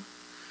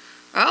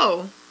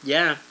 Oh.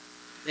 Yeah.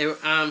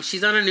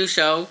 She's on a new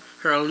show,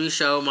 her own new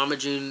show, Mama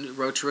June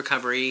Road to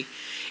Recovery.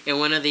 In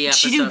one of the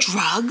episodes, she do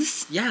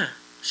drugs. Yeah,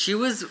 she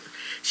was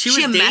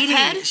a meth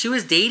head? She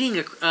was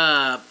dating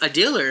a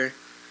dealer.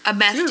 A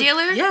meth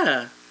dealer?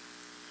 Yeah.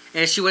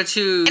 And she went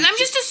to... And I'm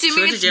just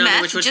assuming it's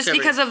meth just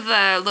because of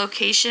the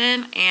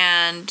location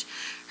and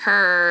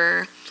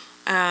her...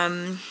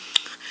 the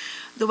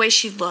way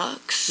she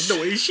looks. The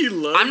way she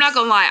looks. I'm not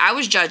gonna lie, I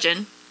was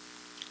judging.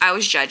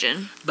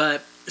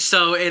 But,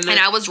 so in the... And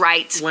I was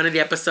right. One of the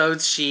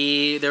episodes,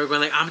 they were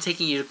going like, I'm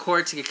taking you to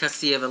court to get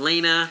custody of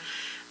Elena.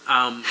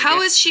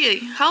 How is she?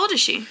 How old is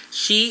she?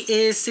 She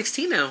is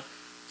 16 now.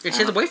 And she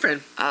has a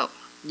boyfriend. Oh.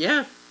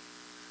 Yeah.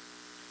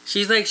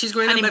 She's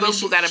growing up.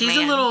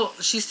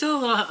 She's still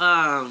a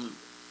little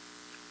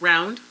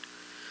round,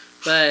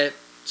 but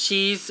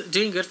she's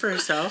doing good for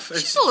herself.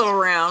 She's a little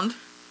round.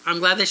 I'm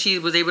glad that she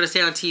was able to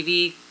stay on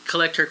TV,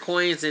 collect her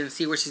coins, and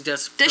see where she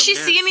does. Does she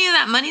see any of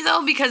that money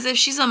though? Because if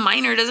she's a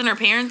minor, doesn't her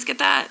parents get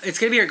that? It's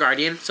gonna be her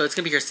guardian, so it's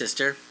gonna be her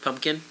sister,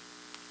 Pumpkin.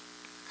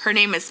 Her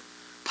name is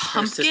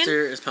Pumpkin. Her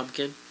sister is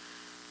Pumpkin.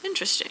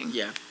 Interesting.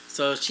 Yeah.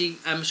 So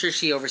I'm sure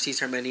she oversees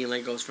her money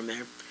and goes from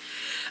there.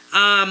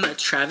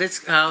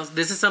 Travis Kelce.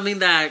 This is something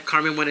that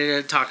Carmen wanted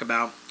to talk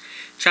about.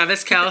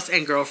 Travis Kelce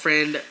and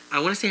girlfriend. I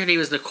want to say her name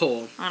is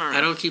Nicole. I don't know.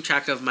 I don't keep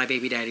track of my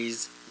baby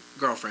daddy's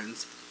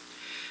girlfriends.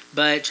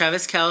 But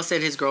Travis Kelce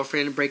and his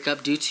girlfriend break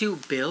up due to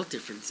bill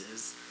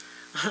differences.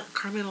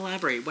 Carmen,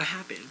 elaborate. What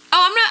happened?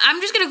 Oh,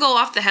 I'm just gonna go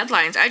off the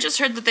headlines. I just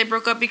heard that they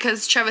broke up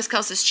because Travis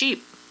Kelce is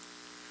cheap.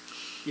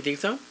 You think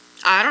so?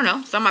 I don't know.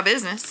 It's not my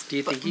business. Do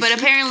you think But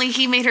apparently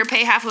he made her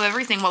pay half of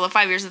everything while the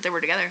 5 years that they were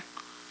together.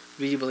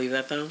 Do you believe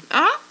that though?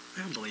 Uh-huh.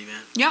 I don't believe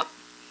it. Yep.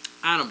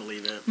 I don't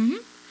believe it. Mm-hmm.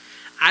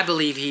 I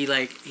believe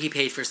he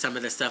paid for some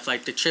of the stuff,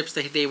 like the trips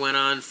that they went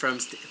on from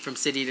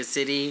city to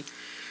city.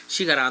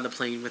 She got on the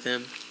plane with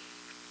him,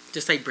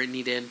 just like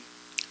Brittany did.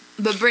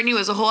 But Brittany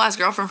was a whole ass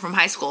girlfriend from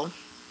high school.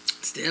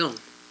 Still,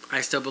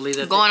 I still believe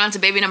that. Going on to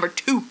baby number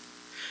 2.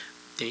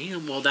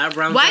 Damn. Well, that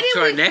rounds up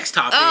to our next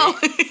topic. Oh.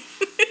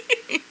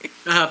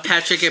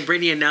 Patrick and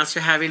Brittany announced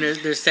they're having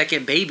their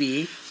second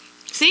baby.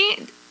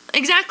 See,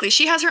 exactly.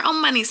 She has her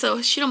own money,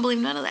 so she don't believe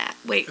none of that.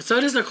 Wait.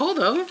 So does Nicole,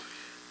 though.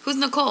 Who's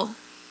Nicole?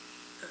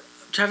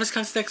 Travis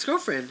Kelce's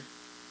ex-girlfriend.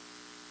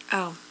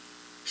 Oh.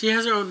 She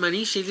has her own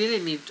money. She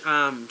didn't need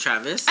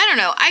Travis. I don't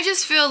know. I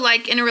just feel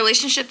like in a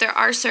relationship there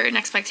are certain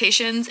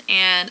expectations,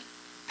 and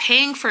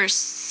paying for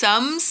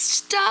some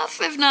stuff,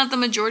 if not the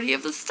majority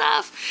of the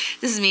stuff.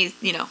 This is me,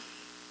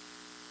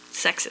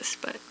 sexist,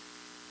 but.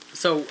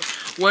 So,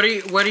 what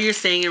are you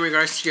saying in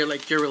regards to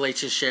your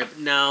relationship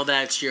now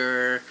that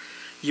you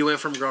went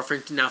from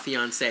girlfriend to now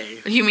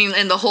fiance? You mean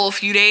in the whole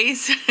few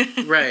days?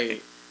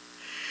 Right.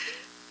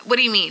 What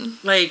do you mean?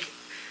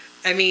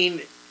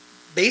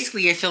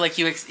 Basically, I feel like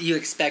you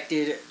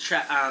expected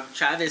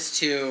Travis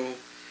to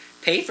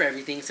pay for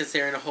everything since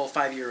they're in a whole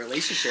 5-year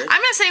relationship.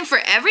 I'm not saying for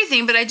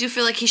everything, but I do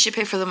feel like he should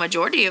pay for the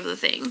majority of the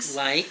things.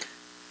 Like?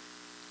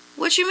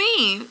 What you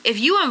mean? If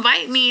you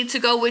invite me to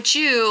go with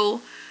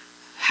you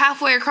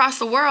halfway across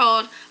the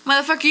world,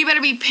 motherfucker, you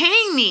better be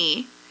paying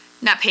me.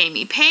 Not paying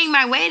me. Paying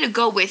my way to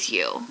go with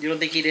you. You don't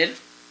think he did?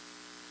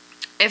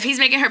 If he's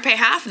making her pay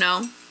half,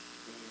 no.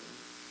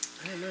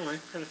 I don't know. I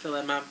kind of feel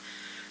that mom.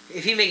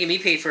 If he's making me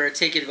pay for a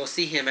ticket to go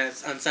see him on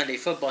Sunday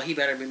football, he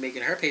better be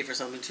making her pay for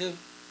something too.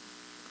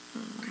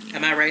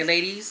 Am I right,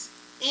 ladies?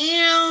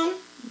 Ew.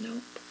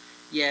 Nope.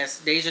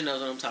 Yes, Deja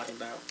knows what I'm talking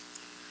about.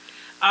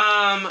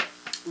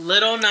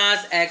 Lil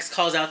Nas X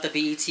calls out the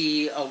BET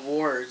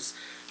Awards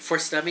for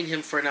snubbing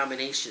him for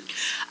nominations.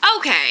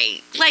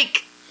 Okay,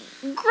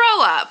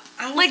 grow up.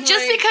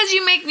 Just because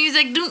you make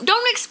music,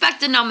 don't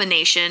expect a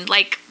nomination.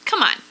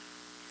 Come on.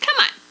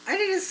 I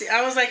didn't see.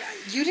 I was like,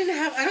 you didn't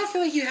have. I don't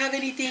feel like you have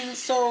anything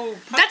so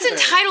popular. That's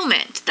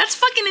entitlement. That's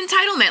fucking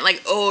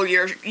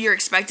entitlement. You're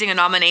expecting a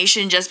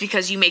nomination just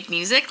because you make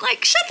music.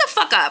 Shut the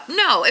fuck up.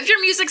 No, if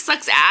your music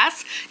sucks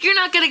ass, you're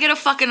not gonna get a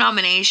fucking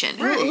nomination.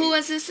 Right. Who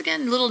was this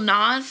again? Lil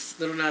Nas.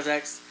 Lil Nas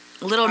X.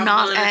 Lil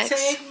Nas X. I'm gonna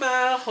take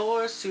my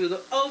horse to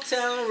the Old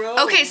Town Road.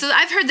 Okay, so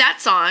I've heard that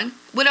song.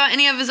 What about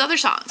any of his other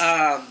songs?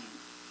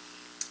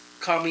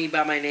 Call Me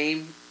by My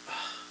Name.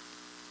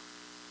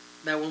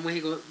 That one when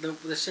he goes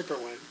the stripper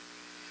one.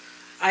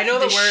 I know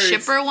the words. The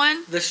stripper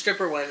one. The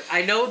stripper one.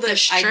 I know the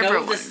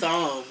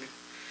song,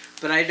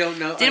 but I don't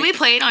know. Didn't we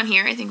play it on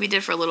here? I think we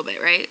did for a little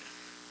bit, right?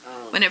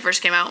 When it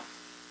first came out.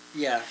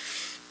 Yeah,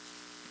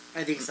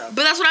 I think so.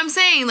 But that's what I'm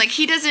saying.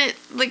 He doesn't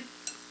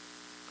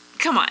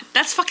Come on,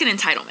 that's fucking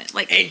entitlement.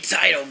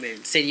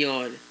 Entitlement,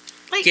 senor.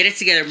 Get it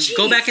together. Geez.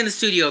 Go back in the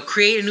studio.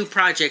 Create a new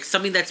project.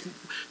 Something that's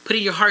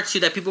putting your heart to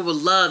that people will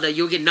love, that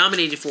you'll get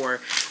nominated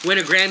for, win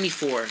a Grammy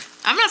for.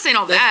 I'm not saying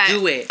all that. Let's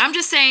do it. I'm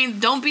just saying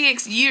don't be...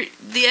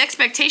 the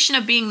expectation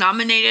of being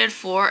nominated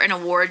for an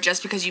award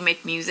just because you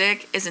make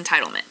music is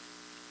entitlement.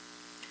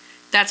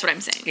 That's what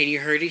I'm saying. And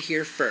you heard it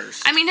here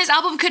first. I mean, his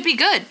album could be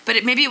good,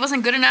 but maybe it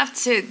wasn't good enough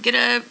to get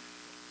a...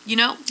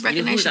 recognition.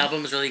 You know whose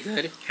album is really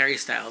good? Harry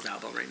Styles'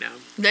 album right now.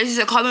 This is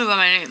a Call Me by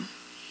My Name.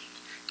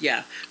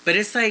 Yeah, but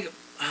it's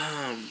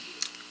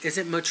Is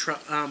it Motrin?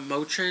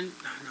 Motrin?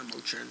 No, not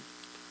Motrin.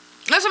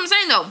 That's what I'm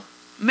saying, though.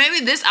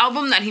 Maybe this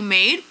album that he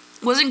made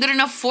wasn't good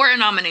enough for a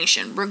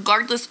nomination,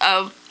 regardless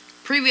of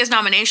previous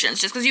nominations.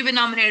 Just because you've been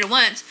nominated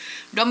once,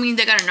 don't mean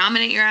they gotta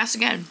nominate your ass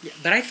again. Yeah,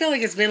 but I feel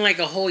like it's been like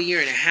a whole year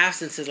and a half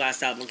since his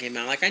last album came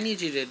out. Like, I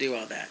need you to do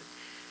all that.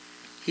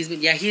 He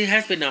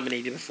has been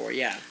nominated before,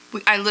 yeah.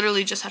 I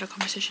literally just had a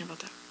conversation about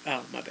that.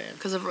 Oh, my bad.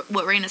 Because of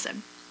what Reina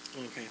said.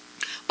 Okay.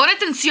 Pon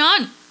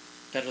atención!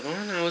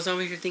 Perdón, I was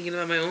over here thinking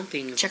about my own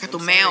things. Check out the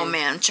mail,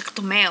 man. Check out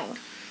the mail.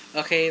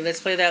 Okay, let's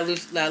play that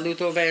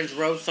Luther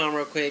Vandross song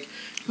real quick.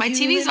 My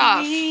TV's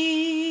off.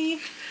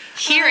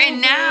 Here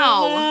and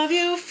now. Love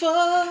you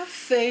for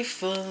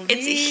faithfully.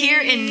 It's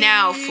here and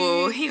now,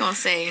 fool. He gonna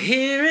say.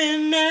 Here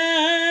and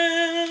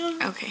now.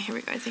 Okay, here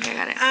we go. I think I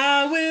got it.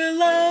 I will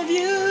love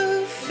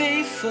you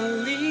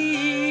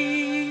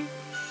faithfully.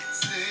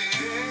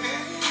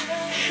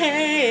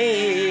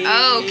 Hey.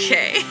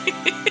 Okay.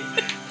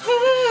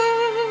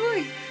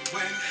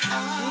 When I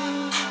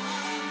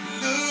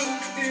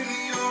look in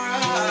your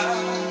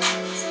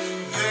eyes,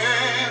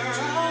 there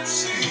I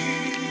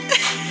see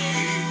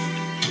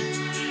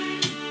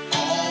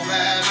all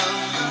that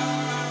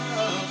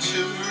love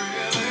should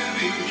really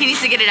be. He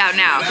needs to get it out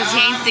now because he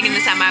ain't singing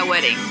this at my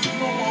wedding.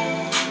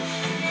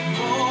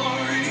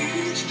 More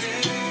each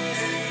day.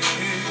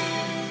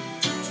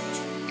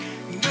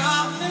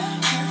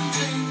 Nothing can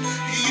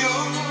take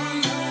your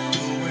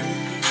love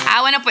away. Ah,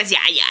 bueno, pues ya,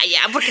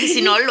 porque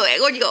si no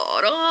luego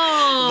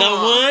lloro. The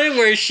one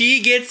where she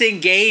gets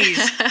engaged.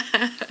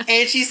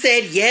 And she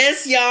said,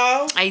 yes,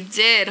 y'all. I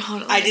did.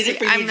 Hold on. I did it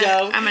for you,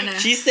 Joe. I'm gonna.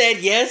 She said,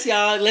 yes,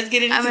 y'all. Let's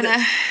get into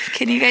it.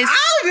 Can you guys?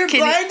 Oh, you're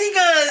blinding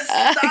us.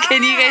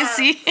 Can you guys Stop.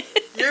 see?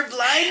 You're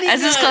blinding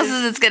That's us. as close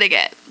as it's gonna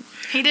get.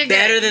 He did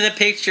Better good. than the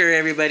picture,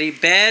 everybody.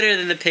 Better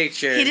than the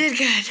picture. He did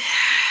good.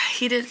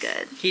 He did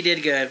good. He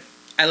did good.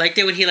 I liked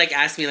it when he like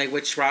asked me like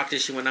which rock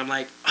does she want. I'm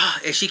like, oh,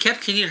 and she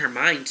kept changing her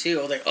mind too.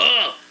 I was like,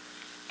 oh,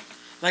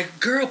 like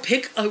girl,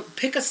 pick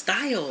a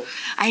style.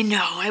 I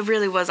know. I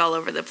really was all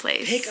over the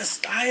place. Pick a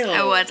style.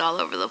 I was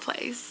all over the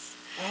place.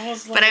 I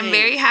was like, But I'm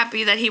very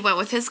happy that he went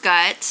with his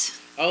gut.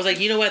 I was like,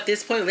 you know what? At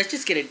this point, let's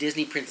just get a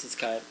Disney princess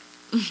cut.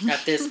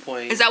 At this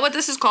point, Is that what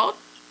this is called?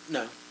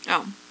 no,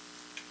 Oh,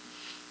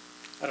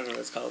 I don't know what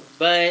it's called,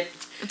 but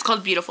it's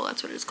called Beautiful.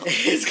 That's what it's called.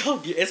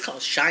 it's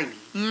called Shiny.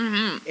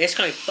 Mm-hmm. It's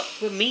called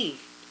Fuck With Me.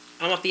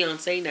 I'm a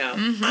fiance now.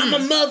 Mhm. I'm a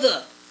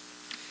mother.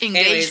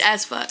 Engaged Anyways.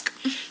 as fuck.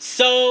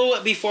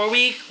 So before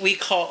we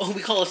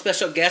call a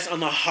special guest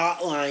on the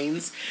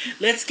hotlines,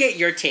 let's get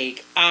your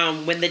take.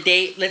 When the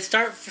day, let's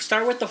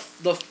start with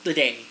the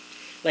day.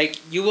 Like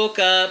you woke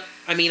up.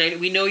 I mean,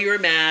 we know you were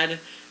mad,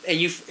 and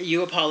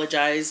you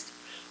apologized.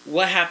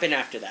 What happened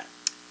after that?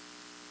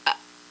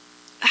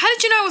 How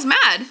did you know I was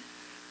mad?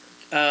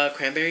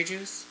 Cranberry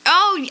juice.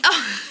 Oh,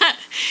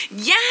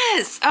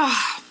 yes.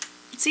 Oh,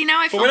 see now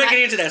I But feel we're not bad.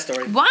 getting into that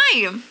story.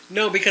 Why?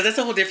 No, because that's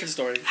a whole different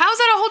story. How is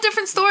that a whole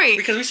different story?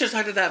 Because we should have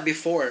talked about that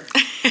before.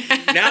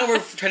 Now we're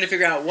trying to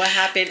figure out what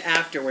happened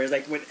afterwards,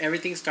 like when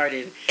everything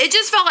started. It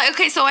just felt like,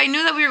 okay, so I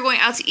knew that we were going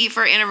out to eat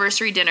for our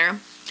anniversary dinner.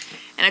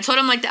 And I told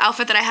him, like, the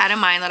outfit that I had in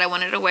mind that I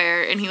wanted to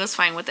wear, and he was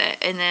fine with it.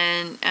 And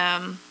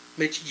then,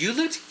 Mitch, you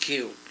looked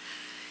cute.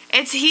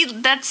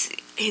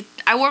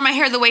 I wore my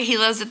hair the way he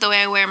loves it, the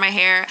way I wear my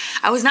hair.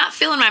 I was not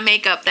feeling my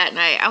makeup that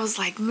night. I was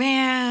like,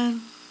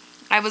 man.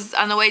 I was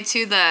on the way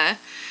to the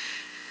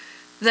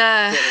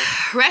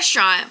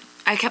restaurant.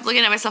 I kept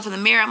looking at myself in the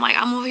mirror. I'm like,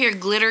 I'm over here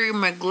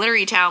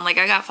glittery town. Like,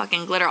 I got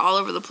fucking glitter all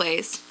over the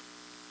place.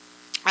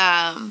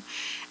 And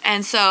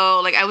so,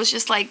 like, I was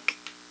just like,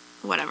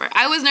 whatever.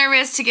 I was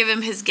nervous to give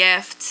him his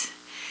gift.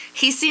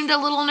 He seemed a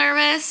little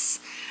nervous.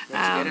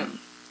 What'd you get him?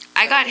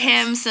 I got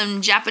him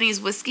some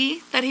Japanese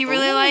whiskey that he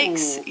really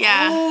likes.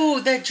 Yeah. Oh,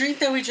 that drink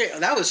that we drank.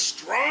 That was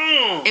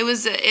strong. It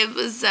was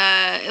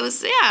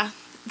yeah,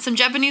 some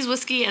Japanese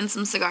whiskey and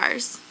some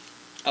cigars.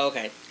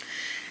 Okay.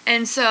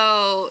 And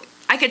so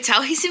I could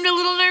tell he seemed a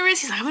little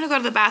nervous. He's like, I'm gonna go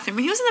to the bathroom.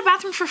 And he was in the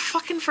bathroom for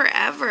fucking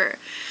forever.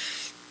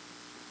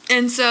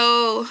 And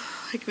so,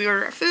 like, we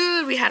ordered our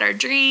food, we had our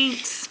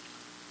drinks.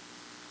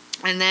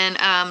 And then,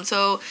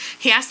 so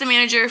he asked the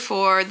manager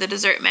for the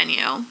dessert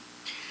menu.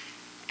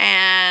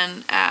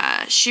 And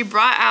she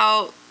brought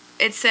out,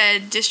 it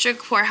said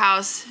District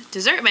Poorhouse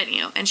dessert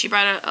menu. And she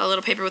brought out a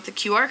little paper with the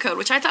QR code,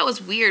 which I thought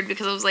was weird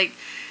because I was like,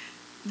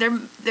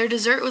 their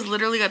dessert was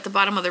literally at the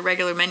bottom of the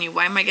regular menu.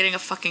 Why am I getting a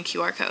fucking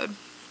QR code?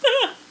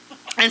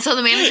 And so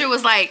the manager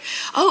was like,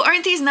 oh,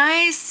 aren't these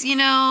nice? You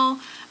know,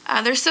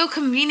 they're so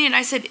convenient.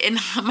 I said, and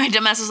my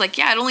dumbass was like,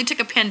 yeah, it only took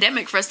a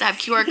pandemic for us to have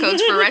QR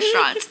codes for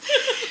restaurants.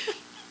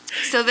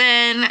 So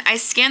then I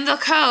scanned the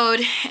code,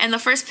 and the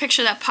first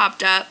picture that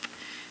popped up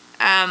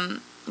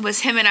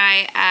was him and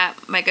I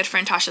at my good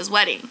friend Tasha's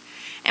wedding.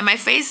 And my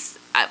face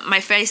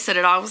said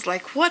it all. I was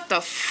like, what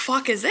the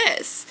fuck is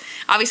this?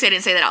 Obviously, I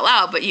didn't say that out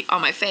loud, but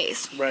on my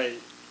face. Right.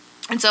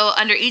 And so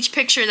under each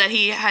picture that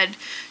he had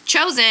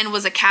chosen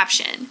was a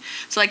caption.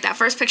 So, like, that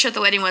first picture at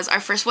the wedding was our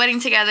first wedding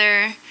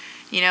together.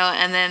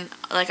 and then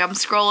like I'm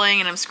scrolling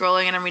and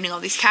I'm reading all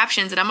these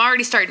captions and I'm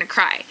already starting to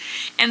cry.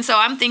 And so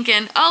I'm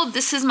thinking, oh,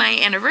 this is my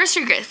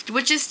anniversary gift,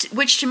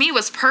 which to me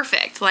was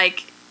perfect,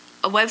 like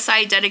a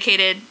website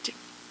dedicated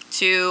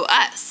to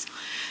us.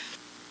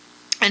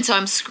 And so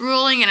I'm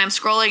scrolling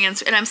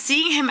and I'm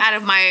seeing him out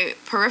of my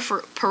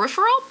peripheral,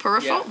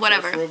 Yeah,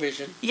 whatever. peripheral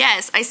vision.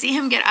 Yes, I see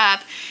him get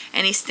up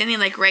and he's standing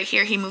like right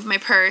here. He moved my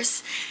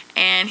purse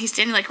and he's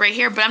standing like right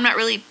here, but I'm not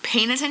really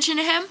paying attention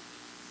to him.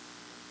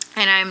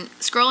 And I'm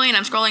scrolling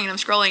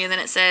and then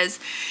it says,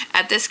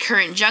 at this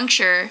current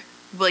juncture,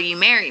 will you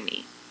marry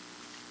me?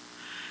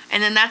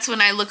 And then that's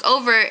when I look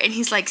over and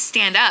he's like,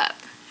 stand up.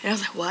 And I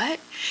was like, what?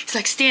 He's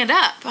like, stand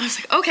up. I was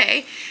like,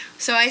 okay.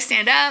 So I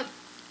stand up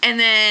and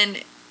then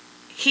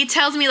he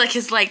tells me like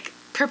his like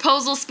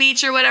proposal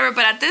speech or whatever.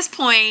 But at this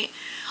point,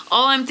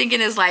 all I'm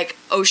thinking is like,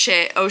 oh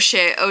shit.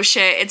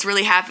 It's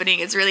really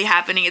happening.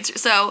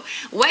 So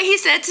what he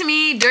said to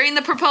me during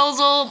the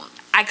proposal,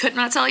 I could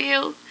not tell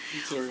you.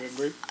 You don't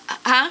remember?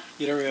 Huh?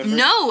 You don't remember?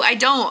 No, I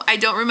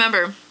don't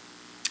remember.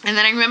 And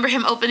then I remember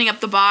him opening up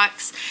the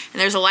box, and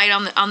there's a light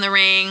on the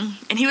ring,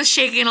 and he was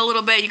shaking a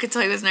little bit. You could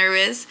tell he was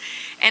nervous.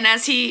 And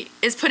as he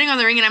is putting on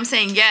the ring, and I'm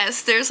saying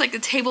yes, there's like a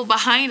table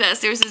behind us.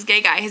 There's this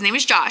gay guy. His name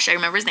is Josh. I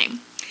remember his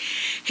name.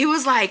 He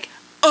was like,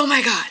 oh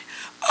my god,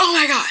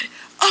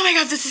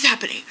 this is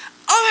happening.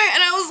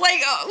 And I was like,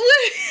 oh,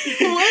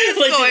 what is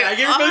Like, going did I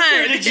give her both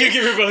to, or did you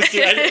give her both to?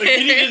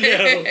 We need to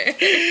know.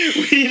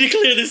 We need to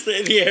clear this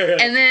in the air.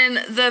 And then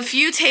the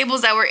few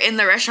tables that were in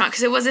the restaurant,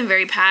 because it wasn't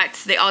very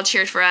packed, they all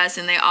cheered for us,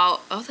 and they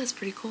all, oh, that's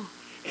pretty cool.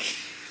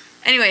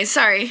 Anyways,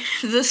 sorry.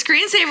 The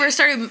screensaver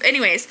started,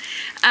 anyways.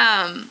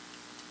 And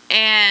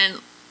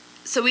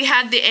so we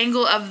had the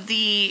angle of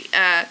the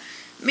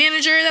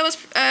manager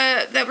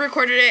that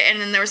recorded it, and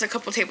then there was a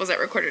couple tables that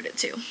recorded it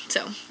too.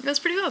 So it was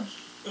pretty good.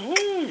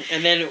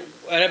 And then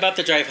what about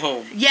the drive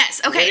home?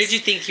 Yes, okay. Where did you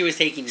think he was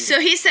taking you?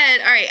 So he said,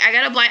 all right, I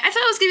thought it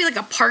was going to be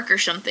like a park or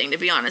something, to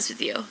be honest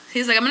with you.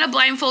 He's like, I'm going to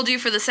blindfold you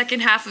for the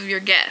second half of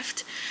your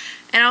gift.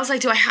 And I was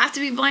like, do I have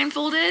to be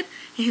blindfolded? And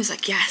he was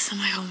like, yes. I'm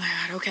like, oh my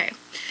God, okay.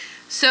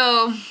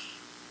 So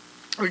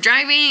we're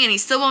driving and he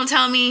still won't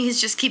tell me. He's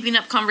just keeping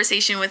up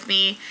conversation with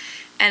me.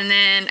 And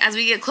then as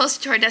we get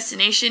closer to our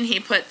destination, he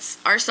puts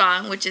our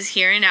song, which is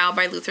Here and Now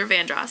by Luther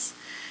Vandross.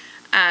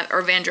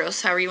 Or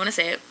Vandross, however you want to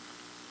say it.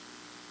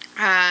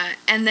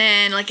 And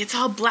then, like, it's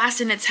all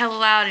blasting, it's hella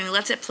loud, and he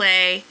lets it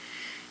play.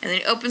 And then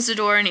he opens the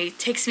door, and he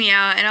takes me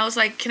out. And I was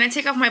like, can I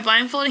take off my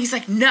blindfold? And he's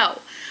like, no. I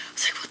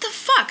was like, what the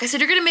fuck? I said,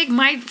 you're going to make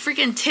my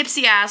freaking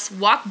tipsy ass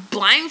walk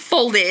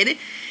blindfolded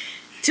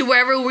to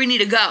wherever we need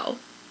to go.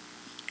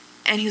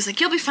 And he was like,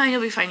 you'll be fine.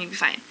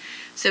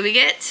 So we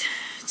get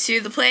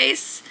to the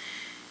place.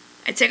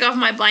 I take off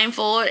my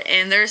blindfold,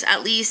 and there's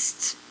at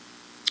least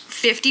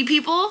 50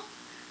 people,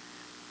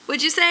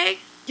 would you say?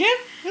 Yeah,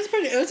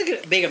 it was a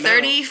good, big amount.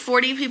 30,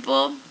 40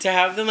 people. To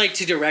have them, like,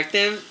 to direct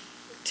them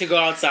to go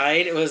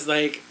outside, it was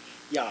like,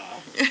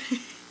 y'all,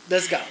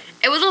 let's go.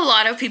 It was a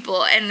lot of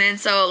people. And then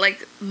so,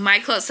 like,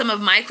 some of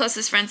my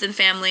closest friends and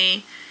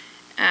family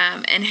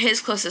and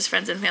his closest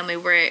friends and family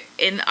were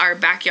in our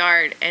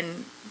backyard.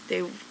 And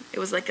it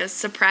was like a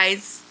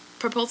surprise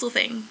proposal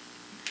thing.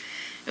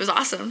 It was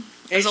awesome.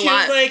 It was and a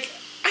lot. Was like,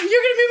 you're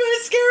going to be my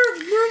mascara.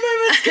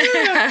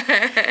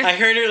 I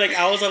heard her, like,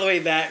 I was all the way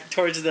back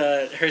towards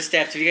her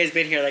steps. Have you guys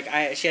been here?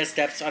 Like, she has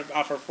steps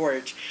off her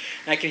porch.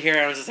 And I could hear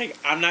her. I was just like,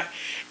 I'm not.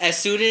 As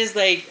soon as,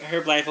 like,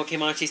 her blindfold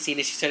came on, she seen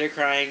it. She started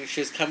crying. She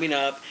was coming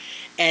up.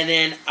 And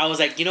then I was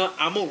like, you know what?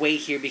 I'm going to wait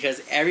here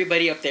because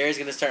everybody up there is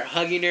going to start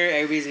hugging her.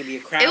 Everybody's going to be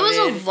crowded. It was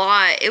a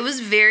lot. It was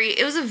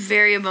a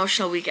very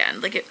emotional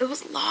weekend. Like, it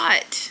was a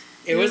lot.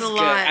 It was good.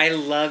 I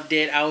loved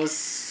it. I was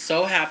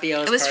so happy.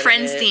 It was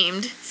Friends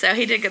themed, so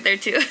he did get there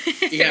too.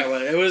 Yeah,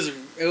 well, it was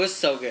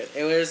so good.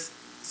 It was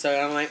so.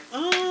 I'm like,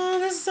 oh,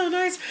 this is so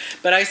nice.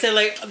 But I said,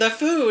 like, the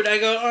food. I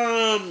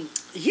go,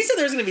 he said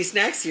there's gonna be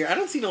snacks here. I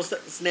don't see no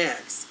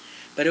snacks.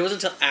 But it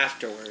wasn't until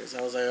afterwards.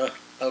 I was like,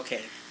 oh,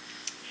 okay.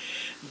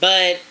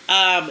 But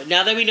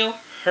now that we know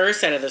her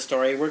side of the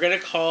story, we're gonna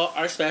call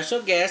our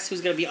special guest, who's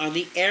gonna be on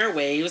the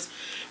airwaves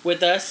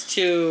with us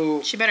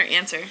to. She better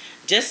answer.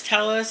 Just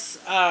tell us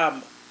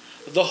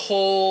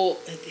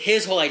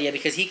his whole idea,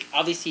 because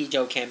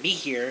Joe can't be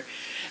here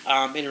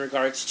in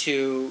regards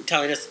to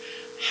telling us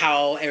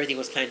how everything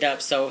was planned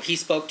up. So he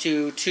spoke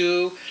to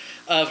two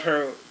of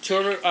her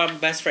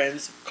best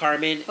friends,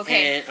 Carmen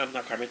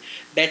and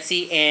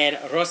Betsy and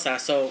Rosa.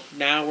 So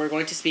now we're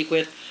going to speak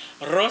with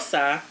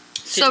Rosa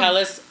to tell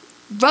us.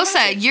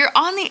 Rosa, you're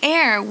on the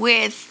air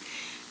with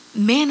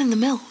Man in the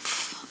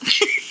MILF.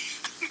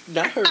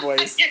 Not her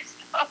voice.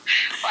 Why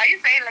are you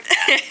saying like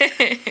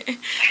that?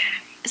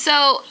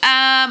 So,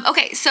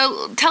 okay,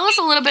 so tell us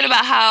a little bit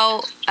about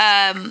how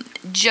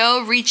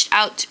Joe reached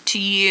out to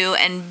you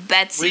and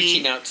Betsy.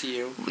 Reaching out to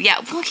you.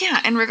 Yeah, well,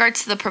 yeah, in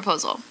regards to the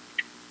proposal.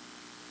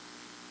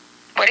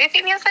 What did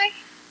you say?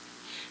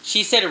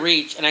 She said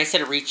reach, and I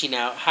said reaching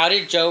out. How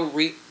did Joe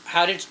reach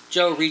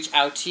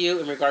out to you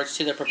in regards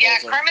to the proposal? Yeah,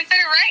 Carmen said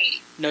it right.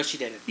 No, she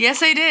didn't.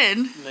 Yes, I did.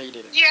 No, you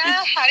didn't.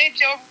 Yeah, how did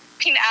Joe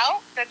pooping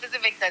out? That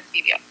doesn't make sense to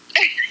you.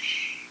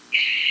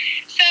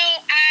 So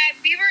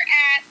we were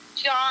at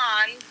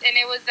John's, and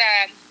it was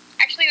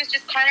actually it was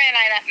just Carmen and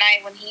I that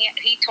night when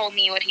he told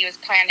me what he was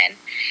planning,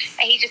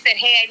 and he just said,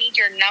 "Hey, I need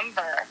your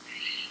number."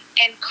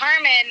 And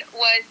Carmen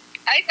was,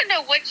 I don't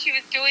know what she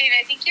was doing.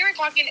 I think you were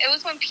talking. It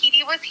was when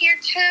Petey was here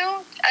too.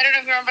 I don't know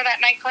if you remember that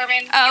night,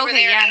 Carmen. Oh, You were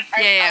okay,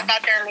 there. yeah. I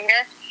got there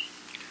later,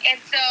 and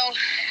so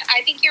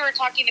I think you were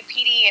talking to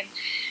Petey, and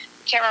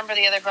I can't remember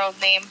the other girl's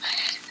name,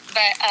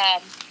 but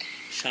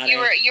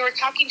you were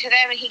talking to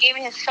them, and he gave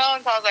me his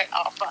phone, so I was like,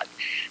 oh, fuck.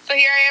 So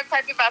here I am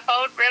typing my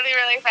phone really,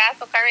 really fast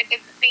so Carmen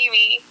didn't see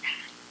me.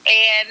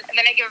 And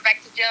then I give it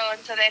back to Joe,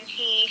 and so then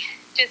he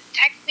just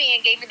texted me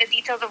and gave me the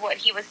details of what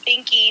he was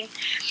thinking.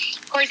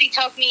 Of course, he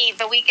told me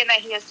the weekend that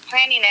he was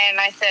planning it, and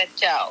I said,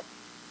 Joe,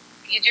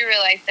 you do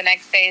realize the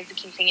next day is the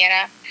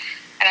quinceañera,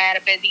 and I had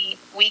a busy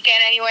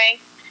weekend anyway.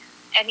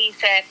 And he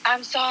said,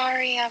 I'm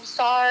sorry.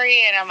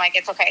 And I'm like,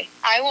 it's okay.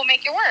 I will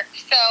make it work.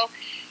 So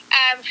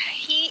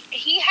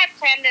he had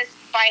planned this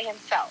by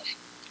himself.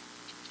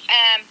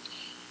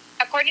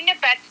 According to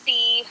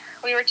Betsy,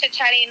 we were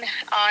chit-chatting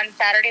on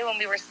Saturday when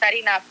we were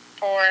setting up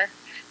for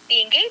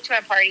the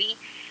engagement party.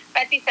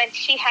 Betsy said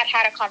she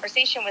had a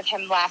conversation with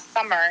him last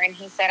summer, and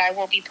he said, I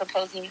will be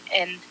proposing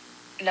in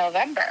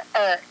November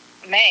or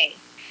May.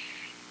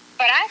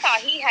 But I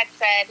thought he had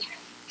said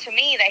to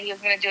me that he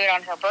was going to do it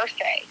on her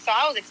birthday. So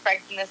I was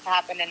expecting this to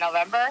happen in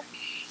November,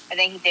 and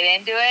then he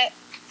didn't do it.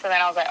 So then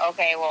I was like,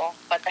 okay, well,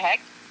 what the heck?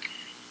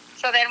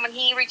 So then when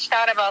he reached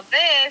out about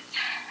this,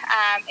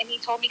 and he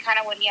told me kind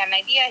of when he had an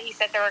idea, he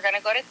said they were going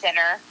to go to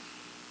dinner,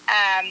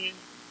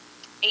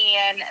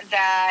 and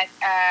that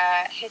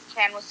his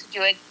plan was to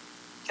do it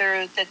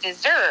through the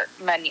dessert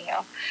menu.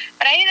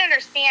 But I didn't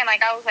understand.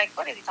 Like, I was like,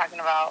 what is he talking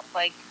about?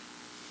 Like,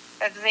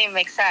 that doesn't even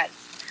make sense.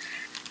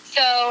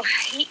 So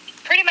he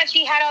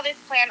had all this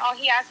plan. All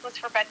he asked was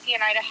for Betsy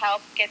and I to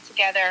help get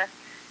together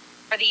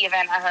for the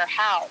event at her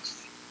house.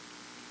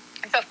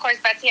 And so, of course,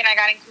 Betsy and I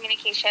got in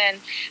communication.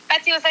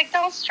 Betsy was like,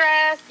 don't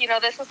stress. You know,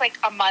 this was like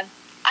a month.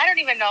 I don't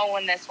even know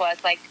when this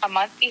was, like a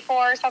month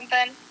before or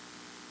something.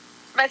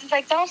 Betsy's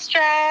like, don't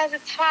stress.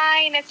 It's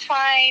fine.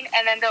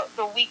 And then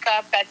the week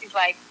up, Betsy's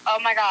like, oh,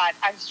 my God,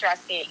 I'm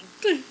stressing.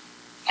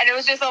 And it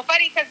was just so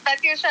funny because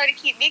Betsy was trying to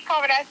keep me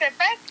calm. And I said,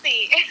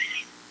 Betsy.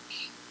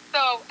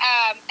 So,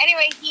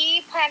 anyway,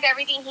 he planned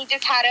everything. He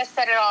just had us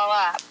set it all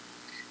up.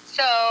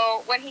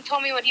 So when he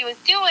told me what he was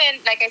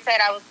doing, like I said,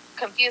 I was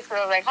confused because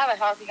I was like, how the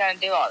hell is he going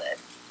to do all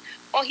this?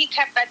 Well, he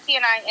kept Betsy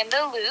and I in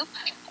the loop.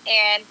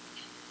 And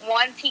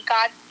once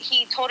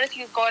he told us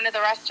he was going to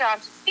the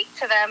restaurant to speak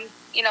to them,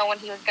 you know, when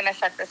he was going to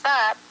set this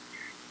up.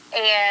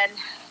 And,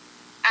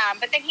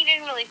 but then he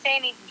didn't really say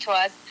anything to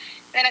us.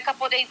 Then a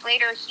couple of days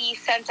later, he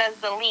sent us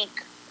the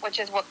link, which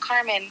is what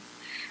Carmen,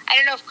 I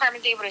don't know if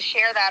Carmen's able to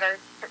share that or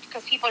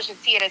because people should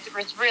see it.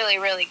 It's really,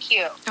 really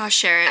cute. I'll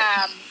share it.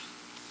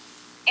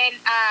 And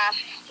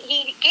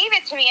he gave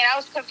it to me, and I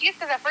was confused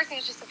because at first it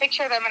was just a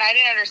picture of them, and I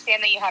didn't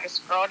understand that you had to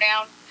scroll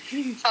down.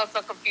 So I was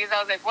so confused. I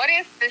was like, what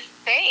is this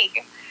thing?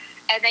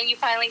 And then you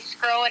finally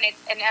scroll, and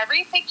it's in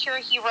every picture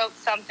he wrote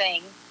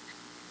something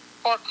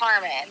for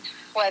Carmen,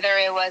 whether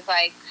it was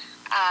like,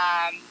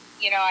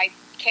 you know, I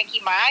can't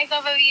keep my eyes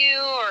off of you,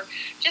 or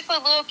just a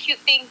little cute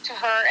thing to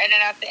her. And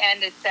then at the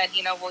end it said,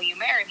 you know, will you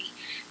marry me?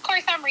 Of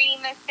course, I'm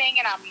reading this thing,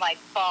 and I'm like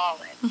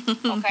bawling,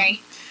 okay?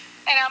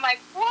 And I'm like,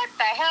 what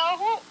the hell?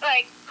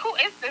 Who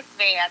is this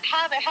man?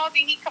 How the hell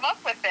did he come up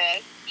with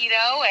this? You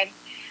know, and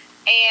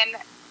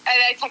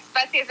I texted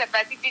Betsy. I said,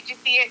 Betsy, did you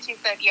see it? She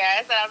said,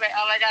 yes. And I was like,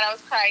 oh my God, I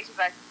was crying. She's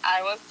like,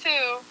 I was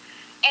too.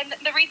 And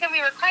the reason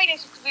we were crying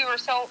is just because we were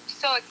so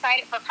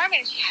excited for Carmen,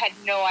 and she had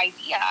no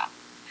idea.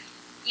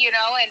 You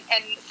know,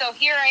 and so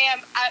here I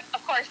am.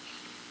 Of course,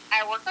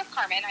 I work with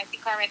Carmen. I see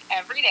Carmen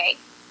every day.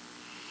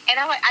 And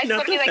I'm like,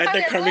 Not the fact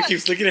that Carmen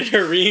keeps looking at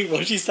her ring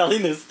while she's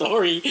telling the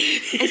story.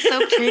 It's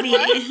so pretty.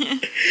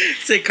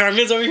 Say,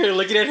 Carmen's over here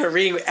looking at her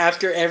ring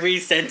after every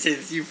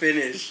sentence you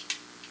finish.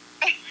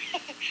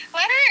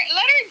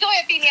 let her enjoy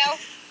it, Pino.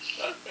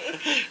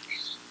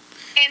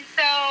 And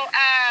so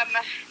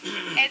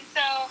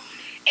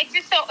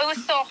it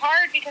was so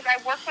hard because I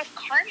work with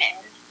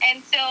Carmen,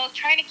 and so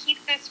trying to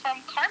keep this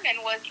from Carmen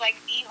was like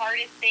the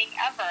hardest thing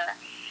ever.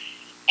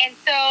 And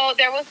so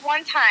there was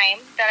one time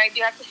that I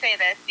do have to say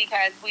this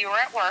because we were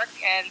at work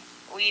and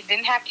we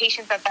didn't have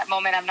patients at that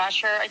moment. I'm not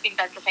sure. I think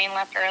Dr. Payne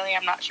left early.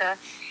 I'm not sure.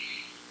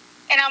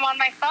 And I'm on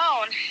my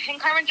phone, and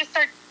Carmen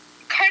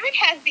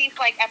has these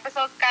like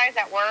episodes, guys,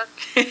 at work.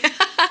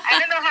 I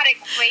don't know how to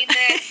explain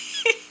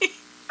this,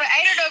 but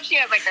I don't know if she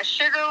has like a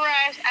sugar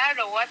rush. I don't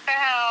know what the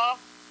hell.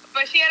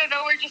 But she out of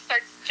nowhere just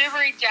starts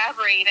gibbering,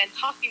 jabbering, and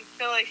talking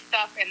silly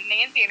stuff. And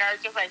Nancy and I are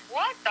just like,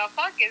 what the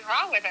fuck is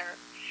wrong with her?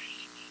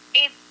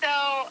 And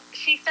so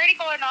she started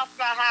going off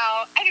about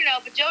how, I don't know,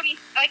 but Joe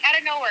needs, like, out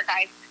of nowhere,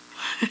 guys.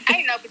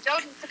 I don't know, but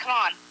Joe needs to come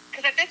on.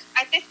 Because at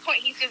this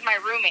point, he's just my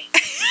roommate.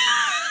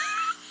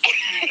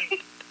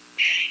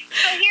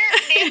 So here,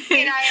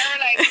 Nancy and I are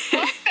like,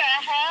 what the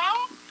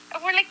hell?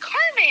 And we're like,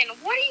 Carmen,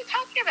 what are you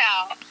talking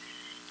about?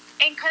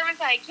 And Carmen's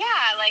like,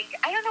 yeah, like,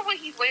 I don't know what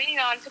he's waiting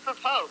on to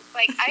propose.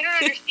 Like, I don't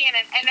understand.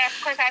 And of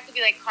course, I have to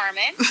be like,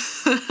 Carmen,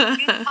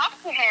 you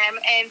talked to him,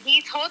 and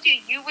he told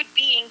you would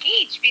be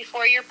engaged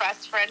before your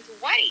best friend's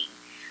wedding.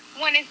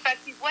 When is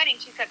Betsy's wedding?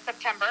 She said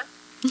September.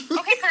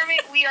 Okay, Carmen,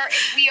 we are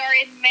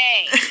in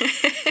May.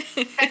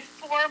 That's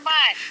 4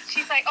 months.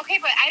 She's like, okay,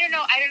 but I don't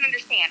know. I don't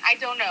understand. I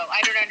don't know.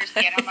 I don't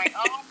understand. I'm like,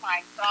 oh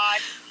my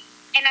God.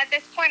 And at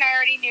this point, I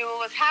already knew what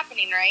was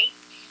happening, right?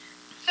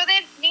 So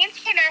then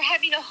Nancy and I are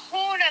having a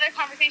whole other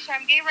conversation.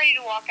 I'm getting ready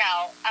to walk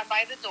out. I'm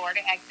by the door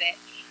to exit,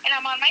 and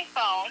I'm on my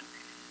phone.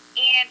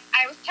 And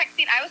I was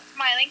texting. I was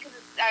smiling because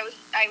I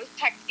was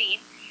texting.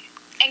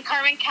 And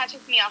Carmen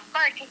catches me off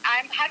guard because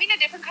I'm having a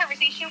different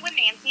conversation with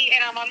Nancy,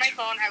 and I'm on my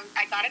phone.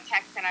 I got a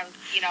text, and I was,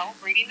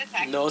 reading the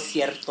text. No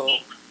cierto.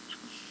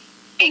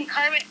 And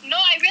Carmen, no,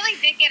 I really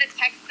did get a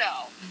text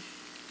though.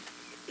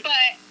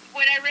 But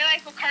when I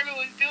realized what Carmen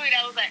was doing,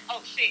 I was like,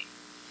 oh shit.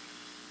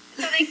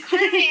 So then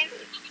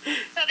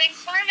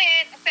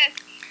Carmen says,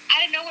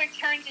 out of nowhere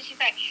turns and she's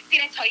like,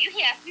 did I tell you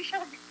he asked me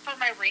for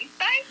my ring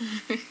size?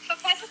 So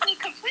catches me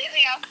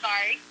completely off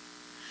guard.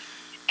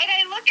 And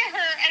I look at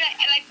her,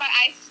 and like my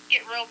eyes just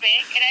get real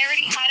big, and I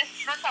already had a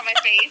smirk on my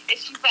face. And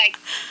she's like,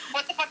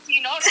 "What the fuck do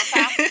you know,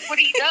 Nota?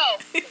 What do you know?"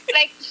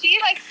 Like she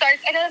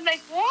starts, and I'm like,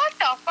 "What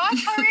the fuck,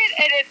 Carmen?"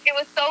 And it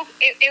was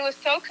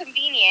so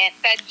convenient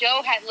that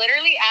Joe had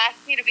literally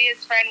asked me to be his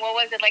friend. What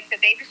was it, like the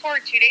day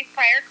before or 2 days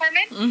prior,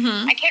 Carmen?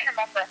 Mm-hmm. I can't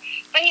remember,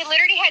 but he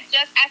literally had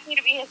just asked me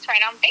to be his friend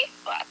on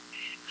Facebook.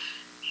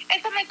 And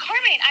so I'm like,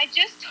 Carmen,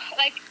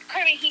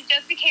 Carmen, he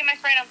just became my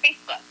friend on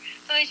Facebook.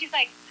 So then she's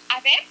like,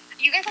 I bet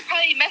you guys are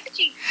probably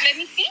messaging. Let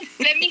me see.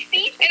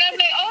 And I'm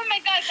like, oh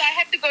my God. So I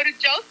have to go to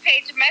Joe's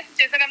page of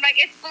messages, and I'm like,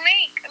 it's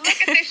blank. Look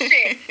at this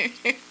shit.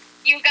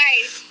 You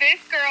guys,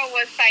 this girl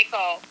was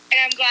psycho. And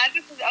I'm glad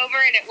this is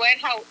over and it went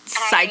how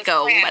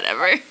Psycho, it was planned.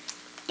 whatever.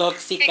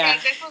 Tóxica.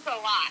 Because this was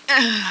a lot.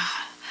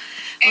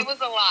 It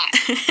was a lot.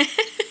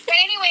 But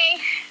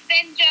anyway,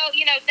 then Joe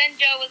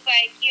was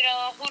like,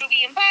 who do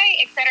we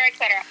invite, et cetera, et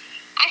cetera.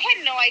 I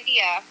had no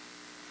idea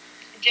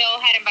Joe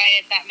had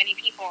invited that many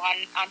people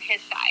on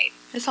his side.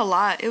 It's a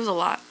lot. It was a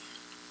lot.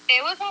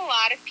 It was a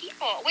lot of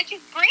people, which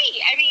is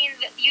great. I mean,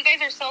 you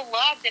guys are so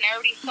loved and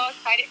everybody's so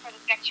excited for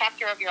this next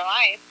chapter of your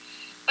life.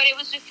 But it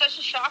was just such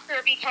a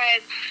shocker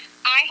because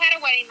I had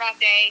a wedding that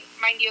day.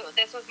 Mind you,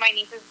 this was my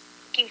niece's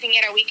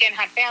quinceañera weekend,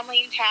 had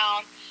family in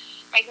town.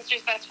 My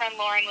sister's best friend,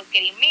 Lauren, was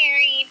getting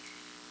married.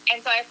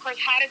 And so I, of course,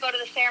 had to go to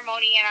the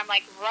ceremony, and I'm,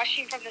 like,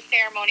 rushing from the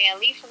ceremony. I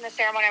leave from the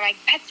ceremony. I'm like,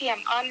 Betsy,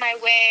 I'm on my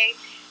way.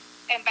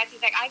 And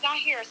Betsy's like, I got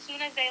here as soon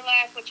as they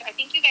left, which I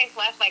think you guys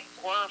left, like,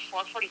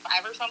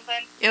 4:45 or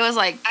something. It was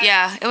like,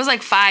 it was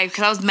like 5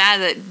 because I was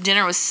mad that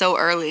dinner was so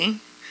early.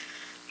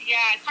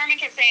 Yeah, Carmen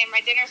kept saying, my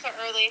dinner's so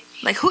early.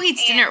 Like, who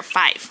eats dinner at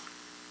 5?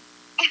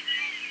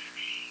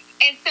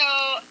 And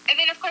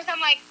then, of course, I'm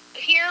like,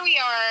 here we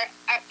are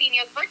at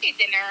Finio's birthday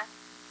dinner.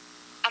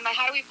 I'm like,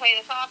 how do we play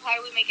this off? How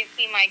do we make it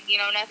seem like,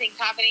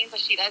 nothing's happening so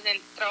she doesn't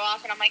throw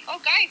off? And I'm like,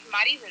 oh, guys,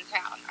 Mari's in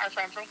town. Our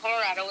friend from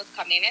Colorado was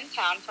coming in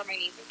town for my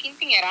niece's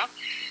quinceañera.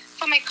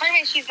 So I'm like,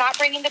 Carmen, she's not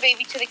bringing the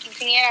baby to the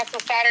quinceañera,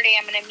 so Saturday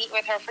I'm going to meet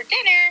with her for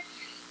dinner.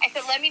 I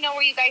said, let me know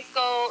where you guys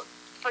go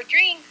for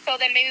drinks so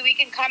then maybe we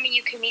can come and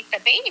you can meet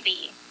the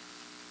baby.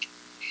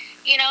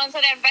 And so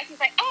then Betsy's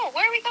like, oh,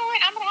 where are we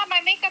going? I'm going to have my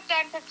makeup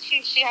done because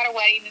she had a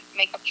wedding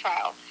makeup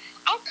trial.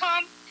 I'll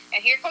come.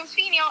 And here comes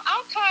Finio.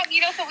 I'll come.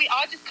 So we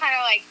all just kind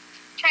of like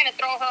trying to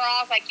throw her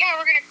off. Like, yeah,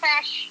 we're going to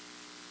crash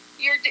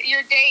your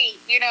date.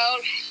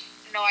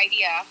 No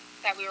idea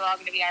that we were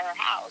all going to be at her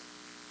house.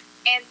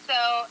 And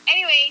so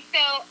anyway,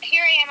 so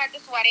here I am at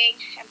this wedding.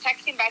 I'm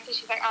texting Betsy.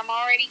 She's like, I'm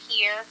already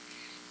here. I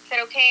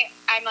said, okay,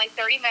 I'm like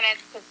 30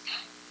 minutes because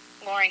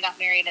Lauren got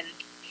married in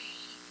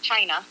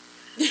China.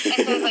 And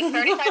so it's like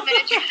 35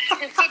 minutes.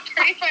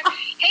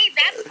 Hey,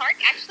 that park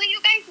actually, you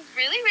guys, is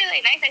really,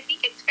 really nice. I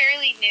think it's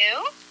fairly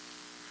new.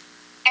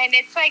 And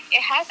it's like,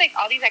 it has like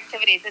all these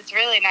activities. It's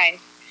really nice.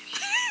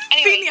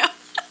 Anyway,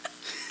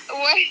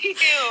 what do you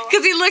do?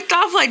 Because he looked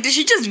off like, did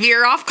she just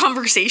veer off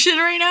conversation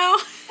right now?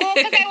 Well,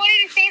 because I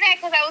wanted to say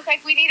that because I was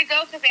like, we need to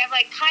go because they have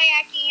like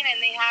kayaking and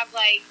they have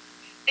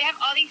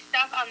all these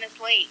stuff on this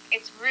lake.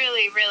 It's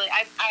really, really,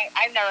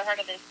 I've never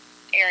heard of this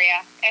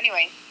area.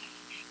 Anyway.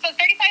 So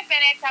 35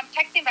 minutes, I'm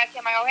texting Betsy.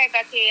 I'm like, oh, hey,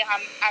 Betsy,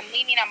 I'm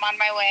leaving. I'm on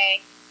my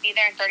way. Be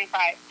there in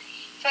 35.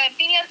 So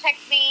Finio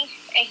texts me,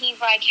 and he's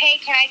like, hey,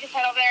 can I just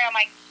head over there? I'm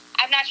like,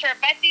 I'm not sure if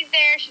Betsy's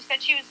there. She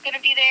said she was going to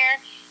be there.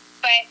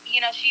 But,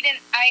 she didn't.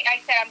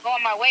 I said, I'm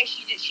going my way.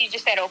 She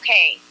just said,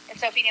 okay. And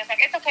so Finio's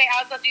like, it's okay.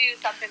 I'll go do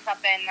something,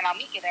 and I'll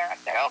meet you there. I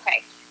said,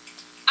 okay.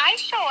 I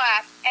show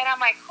up, and I'm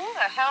like, who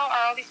the hell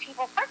are all these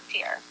people parked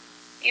here?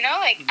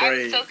 Right.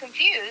 I'm so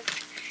confused.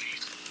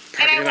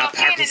 Parking in a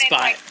parking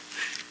spot.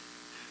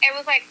 It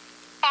was like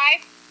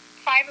five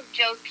of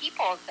Joe's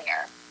people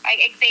there. Like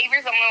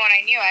Xavier's the only one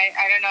I knew.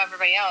 I don't know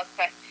everybody else,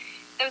 but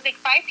there was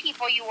like 5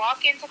 people. You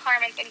walk into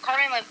Carmen's, and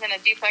Carmen lives in a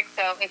duplex,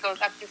 so it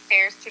goes up the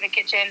stairs to the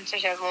kitchen, so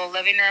she has a little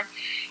living room.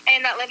 And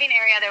in that living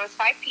area, there was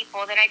 5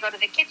 people. Then I go to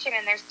the kitchen,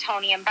 and there's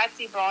Tony and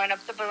Betsy blowing up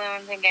the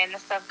balloons and getting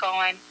the stuff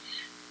going.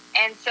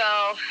 And so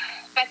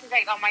Betsy's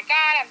like, oh my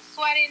God, I'm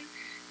sweating.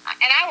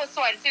 And I was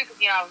sweating too because,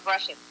 I was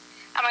rushing.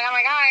 I'm like, oh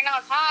my God, I know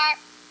it's hot.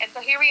 And so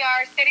here we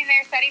are sitting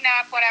there, setting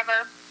up,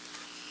 whatever.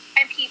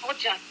 And people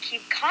just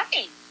keep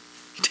coming.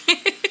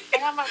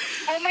 And I'm like,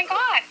 oh my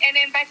God. And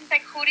then Betsy's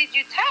like, who did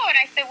you tell? And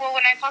I said, well,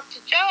 when I talked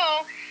to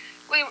Joe,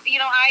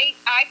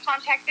 I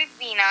contacted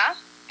Zena.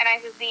 And I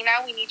said,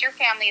 Zena, we need your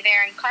family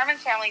there. And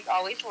Carmen's family is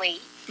always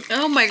late.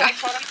 Oh my So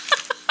God.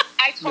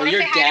 I told him your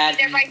they had to dad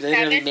be there by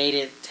literally 7. made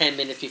it 10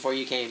 minutes before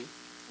you came.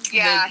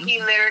 Yeah, he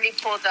literally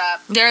pulled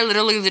up. They're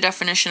literally the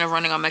definition of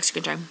running on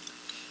Mexican time.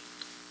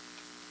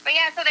 But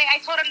yeah, so I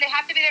told them they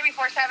have to be there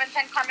before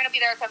 7:10. Carmen will be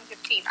there at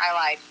 7:15. I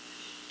lied.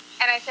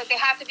 And I said they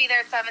have to be there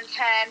at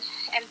 7:10.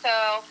 And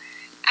so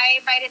I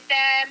invited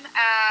them,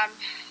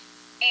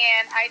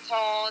 and I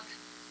told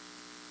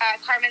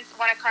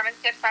one of Carmen's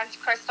good friends,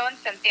 Crystal and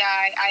Cynthia,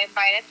 I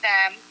invited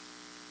them.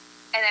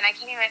 And then I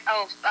can't even,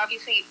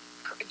 obviously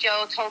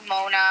Joe told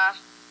Mona,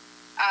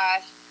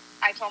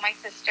 I told my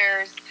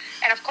sisters,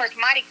 and of course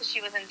Mari, because she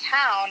was in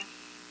town.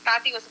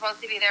 Tati was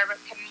supposed to be there but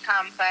couldn't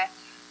come, but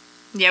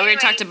Yeah, we already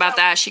anyway, talked about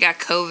so- that. She got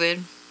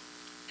COVID.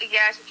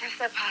 yeah, she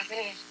tested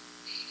positive.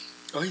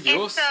 Oh, And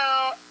Dios.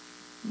 so,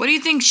 What do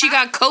you think she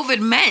got COVID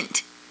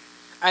meant?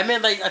 I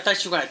meant, I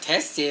thought you were going to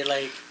test it.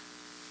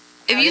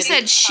 If you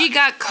said she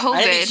got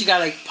I didn't think she COVID.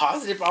 got,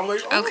 positive. I'm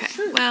like, oh, Okay,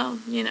 shit. well,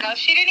 no,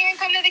 she didn't even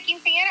come to the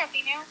quinceañera,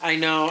 Fino. I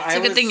know. it's a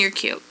good thing you're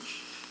cute.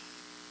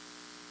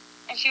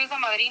 And she was a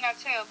madrina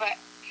too, but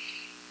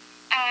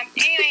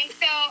anyway,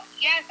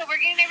 so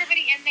we're getting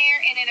everybody in there,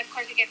 and then of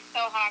course it gets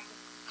so hot.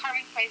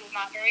 Carmen's place is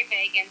not very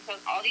big, and so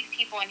all these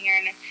people in here,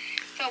 and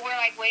so we're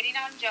like waiting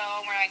on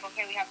Joe, and we're like,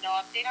 okay, we have no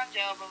update on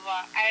Joe, blah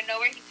blah. Out of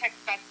nowhere, he texts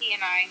Betsy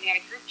and I, and we had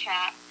a group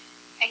chat,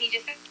 and he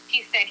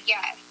said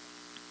yes.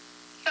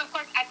 So of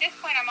course, at this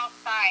point, I'm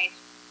outside,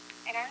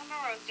 and I don't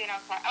remember what I was doing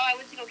outside. Oh, I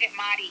went to go get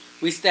Madi.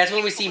 That's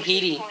when we seen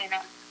Petey.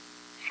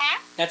 Huh?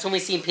 That's when we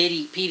seen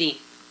Petey.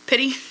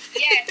 Pity.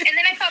 Yes, and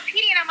then I saw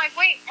Petey, and I'm like,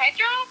 wait,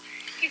 Pedro?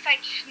 He's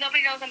like, shh,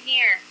 nobody knows I'm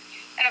here.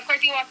 And of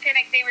course, he walks in,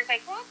 and Xavier's like,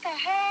 what the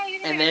hell?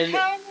 You And didn't even then-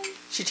 tell me?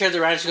 She turns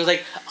around and she goes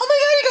like, oh my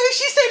God, you guys,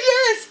 she said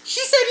yes.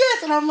 She said yes.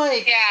 And I'm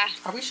like, Yeah,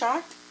 are we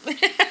shocked?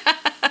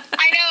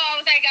 I know. I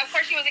was like, of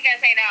course she wasn't going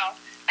to say no.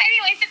 But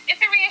anyway,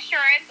 it's a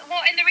reassurance.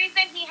 Well, and the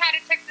reason he had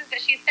a text is that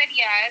she said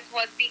yes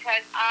was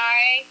because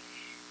I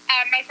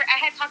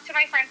had talked to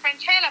my friend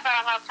Franchella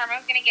about how Carmen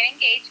was going to get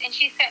engaged, and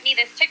she sent me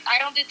this I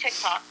don't do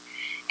TikTok.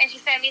 And she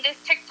sent me this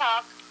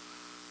TikTok,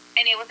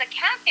 and it was a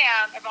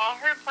countdown of all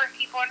her important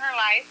people in her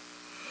life.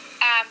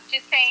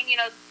 Just saying,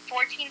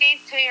 14 days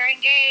till you're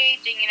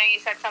engaged, and, you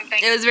said something.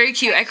 It was very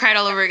cute. I cried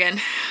all over again.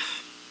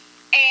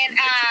 And,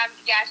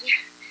 yeah.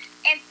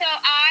 And so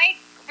I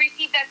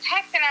received that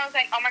text, and I was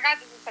like, oh, my God,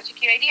 this is such a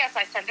cute idea. So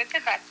I sent it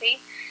to Betsy.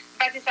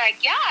 Betsy's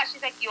like, yeah.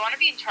 She's like, you want to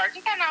be in charge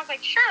of that? And I was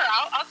like, sure,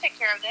 I'll take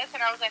care of this.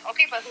 And I was like,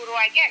 okay, but who do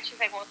I get? She's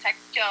like, well,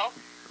 text Joe.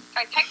 So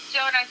I texted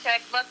Joe, and I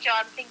said, look, Joe,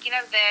 I'm thinking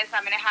of this.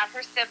 I'm going to have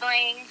her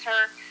siblings,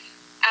 her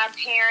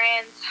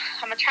parents.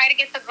 I'm going to try to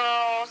get the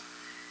girls,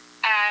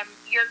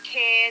 your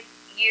kids,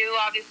 you,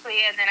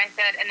 obviously. And then I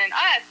said, and then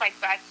us, like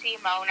Betsy,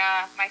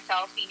 Mona,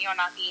 myself, Fino,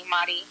 Nati,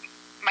 Mari,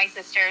 my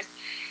sisters.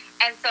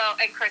 And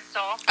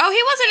Crystal. Oh,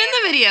 he wasn't in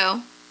the video.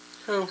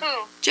 Who?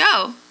 Who?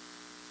 Joe.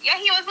 Yeah,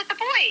 he was with the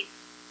boys.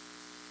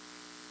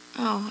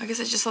 Oh, I guess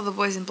I just saw the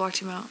boys and blocked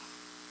him out.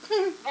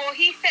 Well,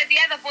 he said,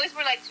 yeah, the boys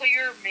were like, so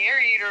you're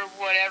married or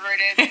whatever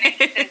it is. And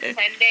it says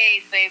 10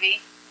 days,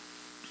 baby.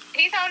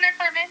 He's on there,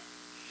 Carmen.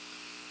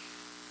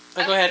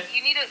 Oh, go ahead.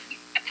 You need to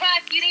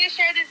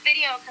share this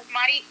video because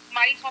Madi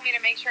told me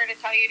to make sure to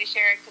tell you to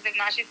share it because if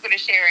not, she's going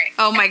to share it.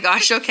 Oh my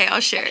gosh. Okay, I'll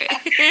share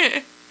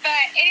it.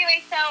 But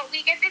anyway, so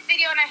we get this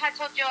video, and I had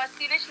told Joe as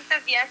soon as she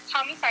says yes,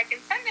 tell me so I can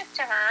send this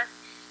to her.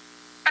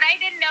 But I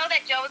didn't know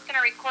that Joe was going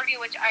to record you,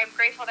 which I'm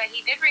grateful that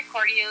he did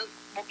record you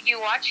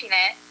watching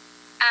it.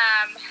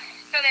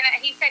 So then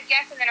he said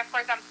yes, and then of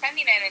course I'm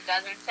sending it, and it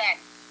doesn't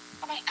send.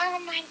 I'm like, oh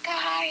my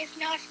God, it's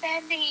not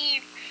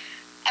sending.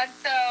 And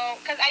so,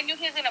 because I knew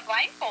he was going to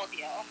blindfold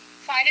you.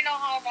 So I didn't know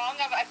how long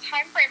of a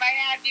time frame I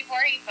had before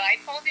he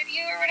blindfolded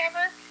you or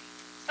whatever.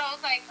 So I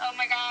was like, oh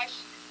my gosh,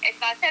 it's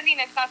not sending.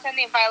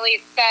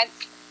 Finally, it sent.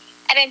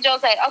 And then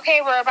Joe's like,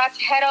 okay, we're about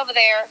to head over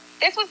there.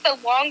 This was the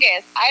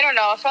longest. I don't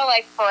know. It felt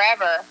like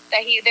forever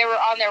that they were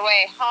on their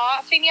way.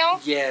 Huh, Fino?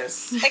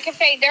 Yes. They kept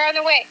saying, they're on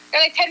their way.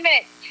 They're like 10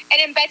 minutes. And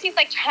then Betsy's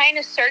like trying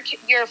to search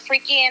your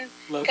freaking,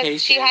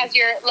 because she Location. has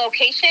your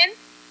location.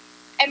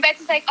 And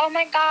Betsy's like, oh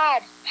my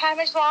God, how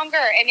much longer?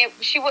 And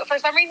for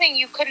some reason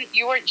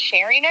you weren't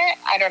sharing it.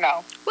 I don't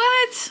know.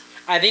 What?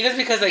 I think it's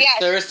because Yeah.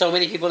 there were so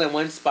many people in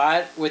one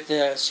spot with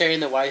the sharing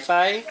the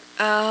Wi-Fi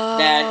Oh.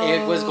 that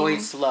it was going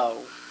slow.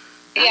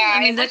 Yeah, I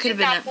mean, it that was could have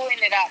just been not pulling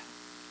it up.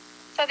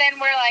 So then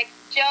we're like,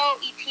 Joe,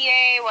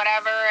 ETA,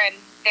 whatever, and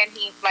then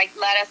he like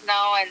let us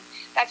know, and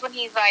that's when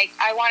he's like,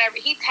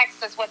 he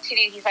texts us what to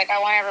do. He's like, I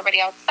want everybody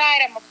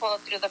outside. I'm gonna pull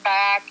it through the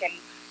back, and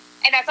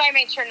that's why I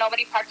made sure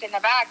nobody parked in the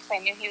back, because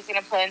I knew he was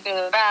gonna pull it through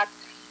the back.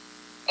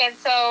 And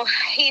so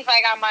he's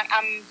like, I'm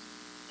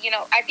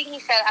I think he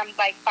said I'm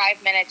like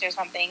 5 minutes or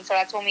something. So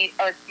that's when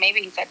or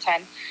maybe he said 10.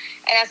 And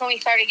that's when we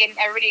started getting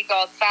everybody to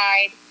go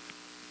outside.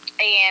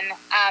 And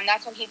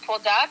that's when he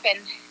pulled up, and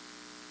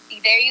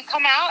there you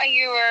come out, and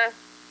you were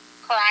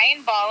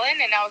crying,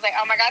 bawling, and I was like,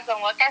 oh my God,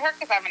 don't look at her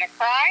because I'm going to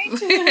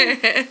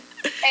cry.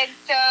 And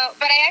so,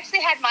 but I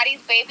actually had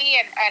Mari's baby,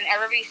 and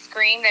everybody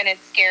screamed, and it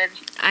scared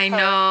I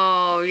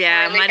know.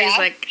 Yeah, really Maddie's bad.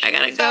 like, I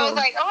gotta So go. I was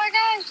like, oh my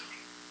gosh.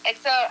 And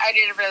so I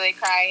didn't really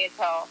cry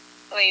until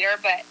later,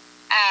 but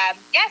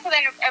so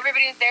then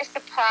everybody was there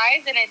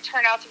surprised, and it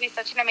turned out to be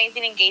such an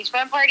amazing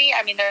engagement party.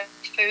 I mean, there's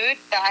food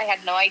that I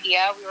had no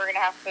idea we were going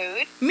to have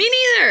food. Me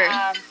neither.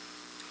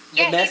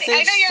 The message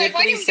I know, you're like,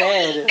 why simply didn't we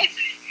go said, eat?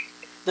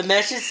 the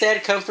message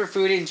said, come for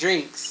food and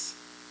drinks.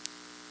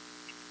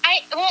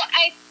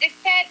 It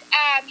said,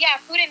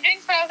 food and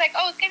drinks, but I was like,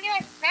 oh, it's going to be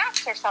like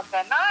snacks or something.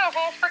 Not a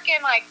whole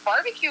freaking, like,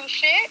 barbecue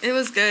shit. It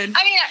was good.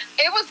 I mean,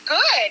 it was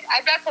good.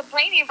 I'm not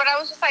complaining, but I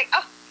was just like,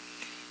 oh.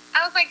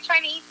 I was, like,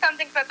 trying to eat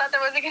something because I thought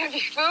there wasn't going to be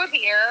food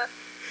here.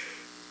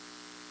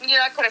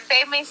 I could have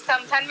saved me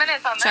some 10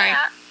 minutes on Sorry.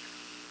 that.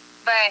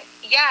 But,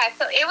 yeah,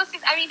 so it was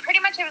just, pretty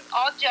much it was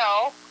all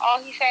Joe.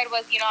 All he said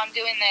was, I'm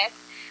doing this.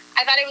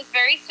 I thought it was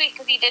very sweet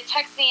because he did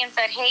text me and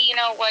said, hey,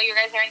 while you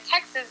guys are in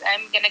Texas,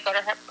 I'm going to go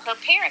to her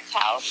parents'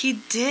 house. He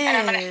did.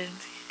 And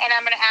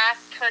I'm going to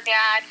ask her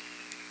dad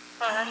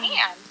for her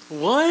hand.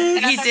 What?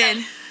 And He I thought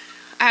did.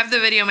 I have the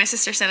video. My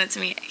sister sent it to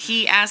me.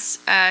 He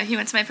asked. He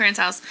went to my parents'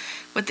 house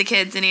with the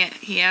kids, and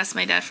he asked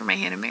my dad for my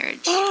hand in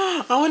marriage.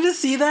 I want to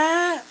see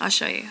that. I'll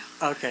show you.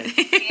 Okay.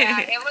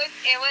 Yeah, it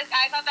was.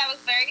 I thought that was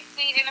very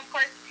sweet, and of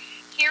course,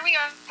 here we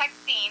are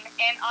texting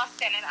in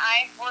Austin, and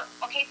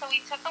so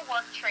we took a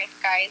work trip,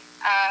 guys,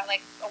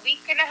 like a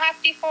week and a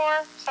half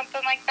before,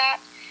 something like that.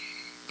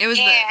 It was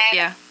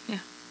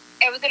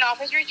It was an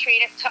office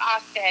retreat to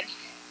Austin,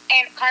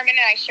 and Carmen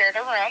and I shared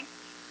a room,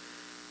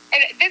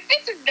 and this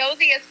bitch is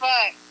nosy as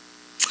fuck,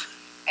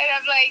 and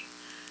I'm like,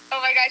 oh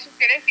my gosh, she's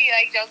gonna see,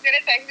 like, Joe's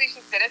gonna text me,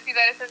 she's gonna see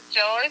that it says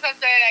Joe or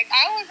something. Like,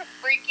 I was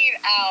freaking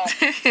out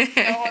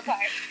the whole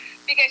time.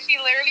 Because she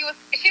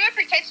would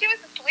pretend she was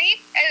asleep,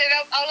 and then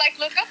I'll like,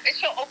 look up, and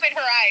she'll open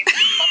her eyes.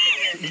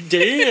 It's fucking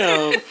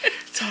weird.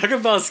 Damn. Talk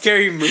about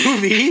scary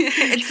movie.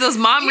 It's those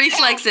mom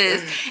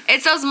reflexes.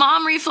 It's those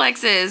mom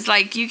reflexes.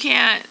 Like, you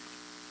can't.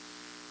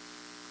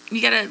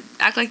 You gotta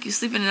act like you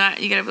sleeping and not.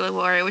 You gotta be like,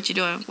 well, all right, what you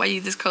doing? Why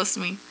you this close to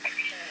me?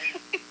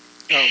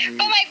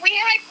 But like, we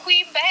had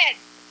queen beds,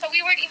 so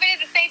we weren't even in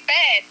the same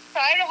bed.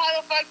 So I don't know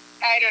how the fuck.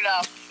 I don't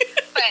know.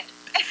 But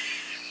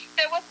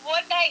there was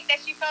one night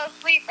that she fell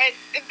asleep, and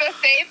the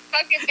same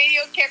fucking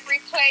video kept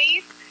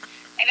replaying.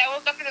 And I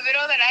woke up in the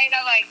middle of the night, and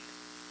I'm like,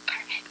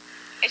 Carmen,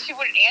 and she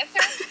wouldn't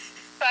answer.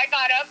 So I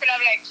got up, and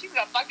I'm like, she's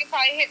gonna fucking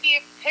probably hit me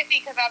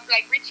because I'm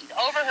like reaching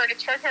over her to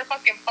turn her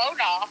fucking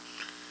phone off.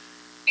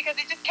 Because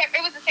it just kept.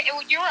 It was the same.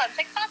 You were on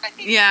TikTok, I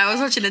think. Yeah, I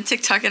was watching a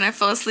TikTok and I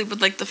fell asleep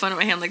with like the phone in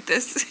my hand like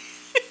this.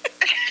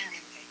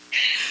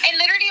 And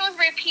literally it was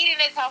repeating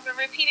itself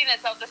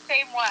the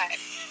same one.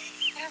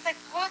 And I was like,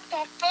 what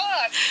the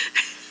fuck?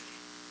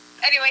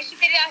 Anyway, she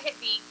did not hit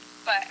me,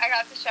 but I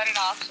got to shut it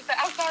off. She said,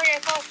 I'm sorry I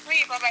fell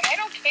asleep. I'm like, I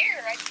don't care.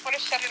 I just want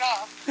to shut it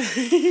off.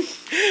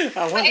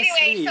 I want But to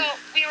anyway, see. so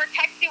we were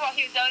texting while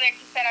he was over there.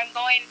 He said, I'm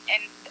going,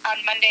 and on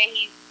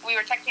Monday, we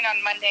were texting on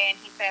Monday, and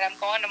he said, I'm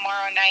going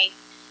tomorrow night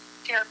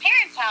to her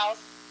parents'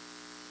 house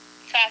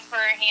to ask for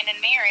her hand in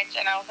marriage.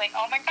 And I was like,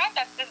 oh my God,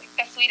 that's the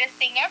sweetest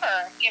thing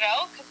ever,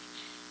 because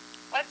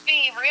let's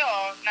be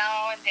real,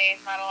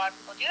 nowadays not a lot of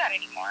people do that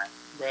anymore.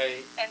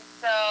 Right. And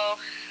so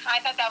I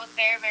thought that was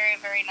very,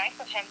 very, very nice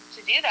of him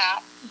to do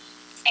that.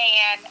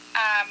 And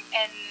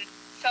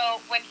so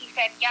when he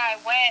said, yeah,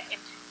 I went,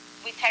 and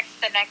we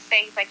texted the next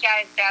day, he's like,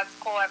 yeah, his dad's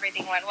cool,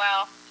 everything went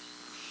well.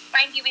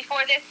 Mind you,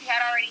 before this, he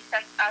had already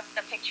sent us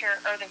the picture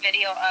or the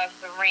video of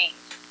the ring.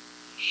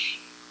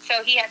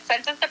 So he had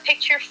sent us the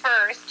picture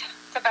first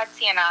to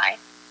Betsy and I.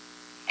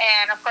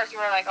 And of course, we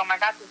were like, oh my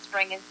God, this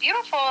ring is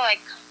beautiful. Like,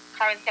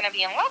 Carmen's going to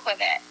be in love with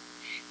it.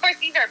 Of course,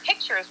 these are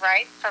pictures,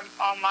 right, from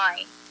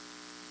online.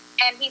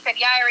 And he said,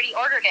 yeah, I already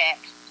ordered it.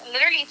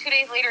 Literally 2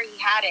 days later, he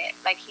had it.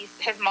 Like,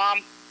 his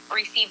mom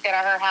received it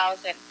at her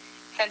house and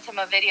sent him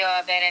a video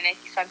of it, and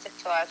he sent it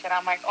to us. And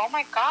I'm like, oh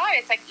my God,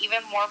 it's like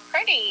even more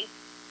pretty,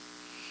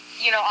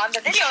 on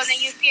the video. And then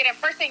you see it in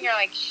person, you're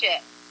like,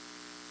 shit.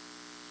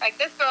 Like,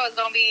 this girl is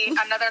going to be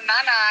another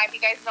Nana. If you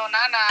guys know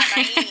Nana,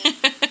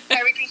 Naini,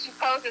 everything she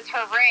posts is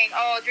her ring.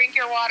 Oh, drink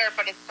your water,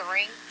 but it's the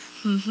ring.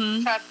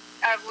 Mm-hmm. So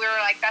we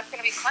were like, that's going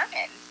to be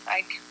Carmen.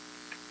 Like,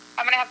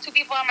 I'm going to have 2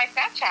 people on my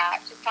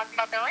Snapchat just talking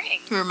about the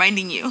ring.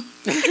 Reminding you.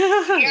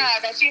 Yeah,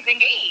 that she's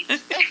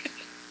engaged.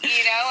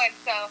 And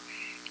so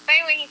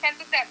anyway, he sent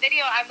us that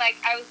video. I'm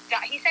like,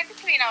 he sent it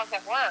to me and I was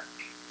at work.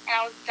 And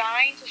I was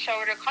dying to show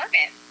her to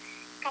Carmen.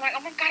 I'm like,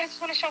 oh my God, I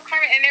just want to show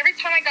Carmen. And every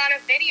time I got a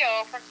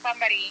video from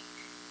somebody,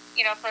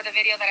 for the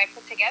video that I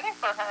put together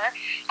for her,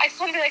 I just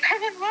want to be like,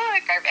 Carmen,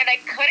 look. And I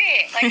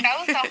couldn't. Like, that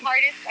was the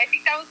hardest. I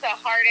think that was the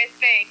hardest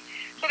thing.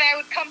 So then I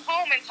would come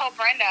home and tell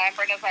Brenda, and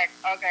Brenda's like,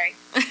 okay.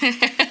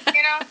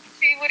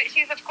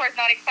 She's of course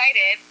not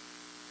excited.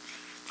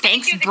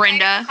 Thanks, She was excited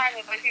Brenda. for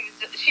Carmen, but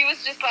she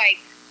was just like,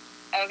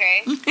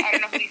 okay, I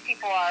don't know who these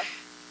people are.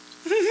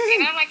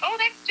 And I'm like, oh,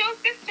 that's Joe's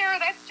sister,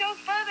 that's Joe's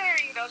brother,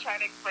 you know, trying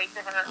to explain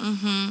to her.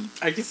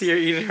 Mm-hmm. I can see her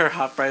eating her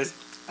hot fries.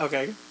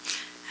 Okay.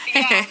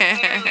 Yeah,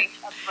 literally,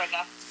 that's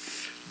Brenda.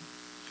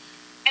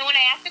 And when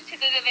I asked him to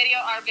do the video,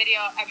 our video,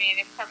 I mean,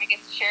 if Carmen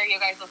gets to share, you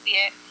guys will see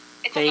it.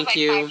 It took Thank us like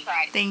you. 5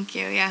 tries. Thank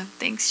you. Yeah.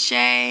 Thanks,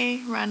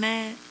 Shay. Run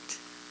it.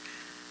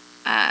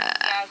 Yeah,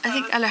 I so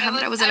think it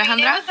Alejandra. Was I mean,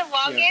 Alejandra? it was the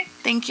longest,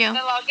 Thank you.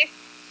 the longest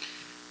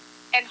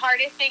and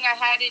hardest thing I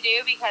had to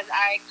do because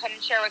I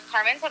couldn't share with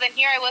Carmen. So then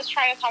here I was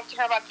trying to talk to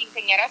her about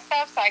quinceañera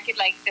stuff so I could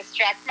like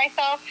distract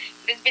myself.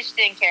 This bitch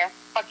didn't care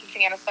about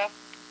quinceañera stuff.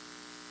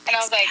 And I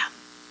was like,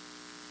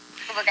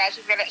 oh my gosh,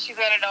 she's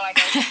gonna know I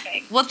know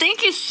something. Well,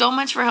 thank you so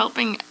much for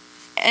helping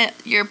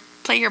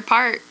play your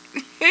part.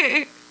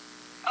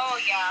 Oh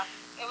yeah,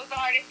 it was the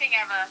hardest thing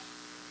ever.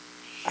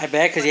 I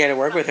bet because you had to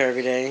work with her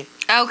every day.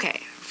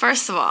 Okay.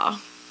 First of all,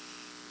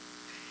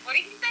 What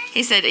did he say?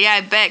 he said, "Yeah,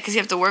 I bet because you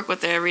have to work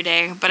with her every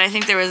day." But I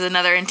think there was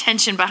another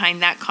intention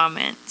behind that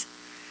comment.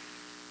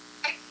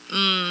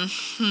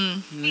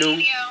 Mm-hmm. No. I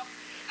mean,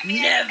 I think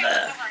Never. it was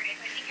the hardest.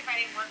 I think if I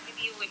didn't work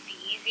with you, it would be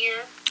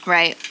easier.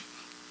 Right.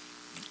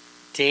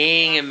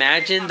 Dang,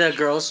 imagine the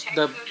girls,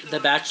 the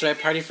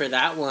bachelorette party for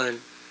that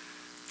one.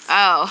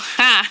 Oh.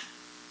 Ha.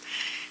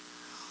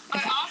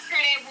 But all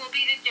credit will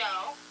be to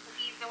Joe. 'Cause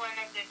he's the one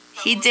that did.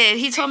 so He did.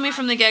 He told me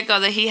from the get-go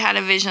that he had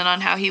a vision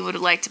on how he would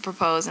like to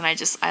propose, and I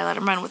let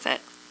him run with it.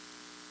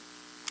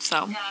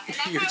 So. Yeah, and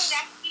that's why I was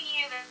asking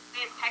you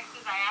the texts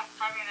I asked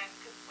Carmen,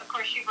 because of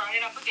course she brought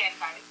it up again,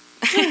 guys.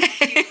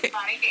 She was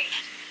not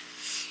engaged.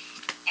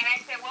 And I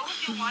said, what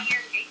would you want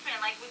your engagement?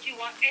 Like, would you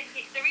want... And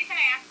the reason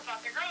I asked about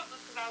the girls was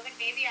because I was like,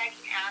 maybe I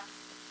can ask,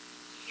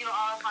 you know,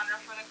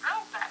 Alejandro for the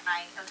girls that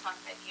night or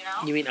something, you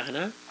know? You mean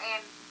Ana?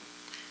 And...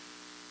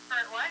 For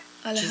what?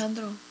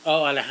 Alejandro.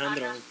 Oh,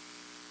 Alejandro.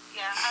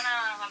 Yeah,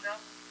 Alejandro.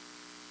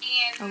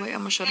 And... Oh, wait,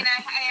 I'm gonna show And it.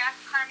 I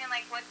asked Carmen,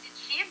 like, what did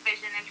she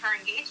envision in her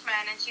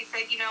engagement? And she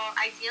said, you know,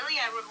 ideally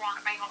I would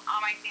want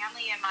all my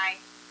family and my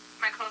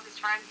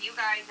closest friends, you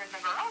guys, and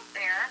the girls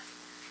there.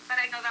 But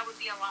I know that would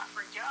be a lot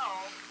for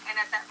Joe. And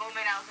at that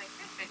moment, I was like,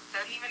 this bitch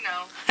doesn't even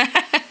know.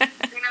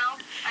 You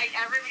know? Like,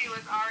 everybody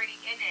was already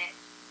in it.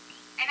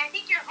 And I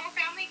think your whole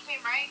family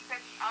came, right? Except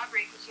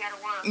Aubrey, because she had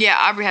to work. Yeah,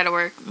 Aubrey had to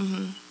work.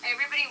 Mm-hmm.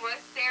 Everybody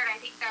was there, and I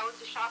think that was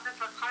a shocker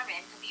for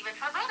Carmen, because even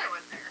her brother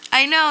was there.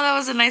 I know, that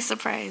was a nice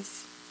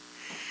surprise.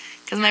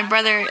 Because my Yeah,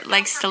 brother so it was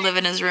likes to perfect. live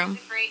in his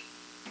room. It was great.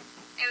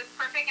 It was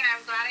perfect, and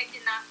I'm glad I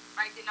did not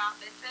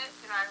miss it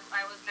because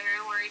I was very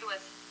worried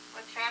with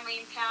family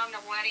in town, the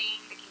wedding,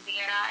 the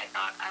quinceañera.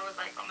 I was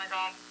like, oh my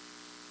god.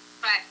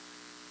 But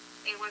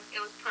it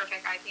was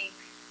perfect. I think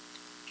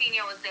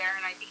Pino was there,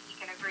 and I think he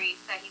can agree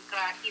that he's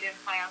glad he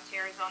didn't fly out to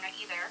Arizona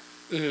either.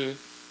 Mm-hmm.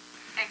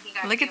 And he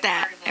got Look to at be a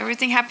that. part of it.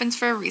 Everything happens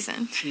for a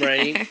reason.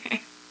 Right.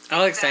 I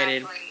was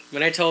excited. Exactly.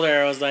 When I told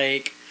her, I was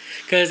like...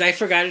 Because I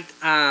forgot,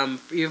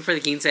 even for the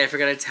quince, I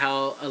forgot to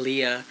tell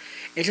Aaliyah.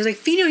 And she was like,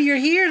 Fino, you're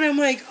here? And I'm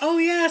like, oh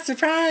yeah,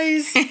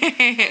 surprise.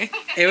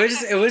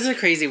 It was a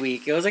crazy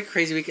week. It was like a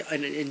crazy week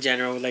in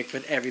general, like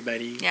with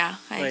everybody. Yeah,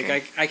 I agree.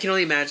 Like I can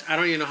only imagine. I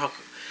don't even know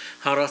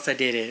how Rosa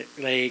did it.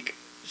 Like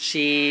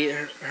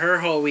her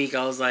whole week,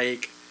 I was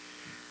like,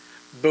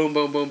 boom,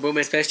 boom, boom, boom.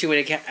 Especially when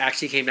it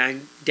actually came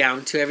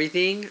down to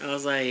everything, I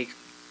was like,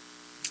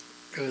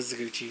 it was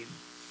Gucci.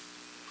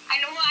 I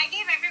know. Well, I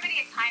gave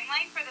everybody a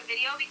timeline for the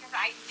video because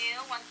I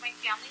knew once my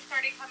family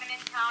started coming in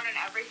town and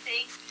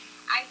everything,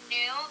 I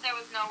knew there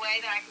was no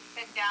way that I could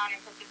sit down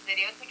and put this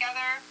video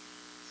together.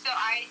 So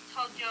I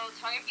told Joe,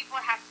 tell your people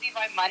it has to be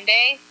by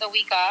Monday, the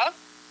week of.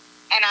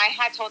 And I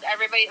had told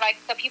everybody, like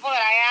the people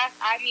that I asked,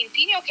 I mean,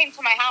 Fino came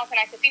to my house and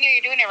I said, Fino,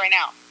 you're doing it right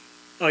now.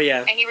 Oh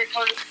yeah. And he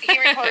recorded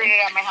it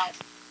at my house.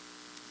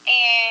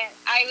 And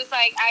I was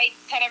like, I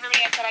said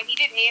everybody, I said, I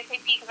need it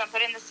ASAP because I'm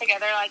putting this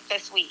together like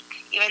this week,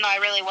 even though I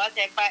really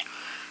wasn't. But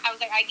I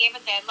was like, I gave a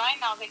deadline.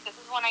 And I was like, this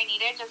is what I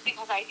needed just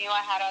because I knew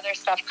I had other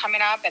stuff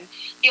coming up. And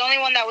the only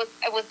one that was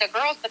the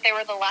girls, but they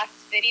were the last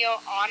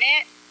video on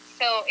it.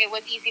 So it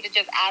was easy to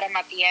just add them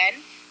at the end.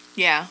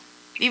 Yeah.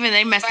 Even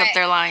they messed up But-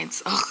 their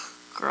lines. Ugh,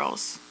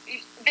 girls.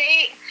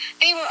 They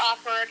were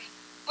awkward.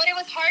 But it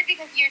was hard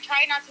because you're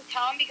trying not to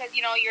tell them because,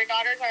 you know, your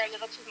daughters are a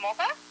little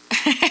chismosa.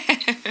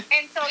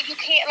 And so you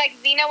can't, like,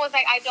 Zena was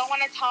like, I don't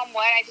want to tell them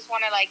what. I just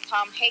want to, like,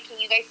 tell them, hey, can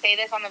you guys say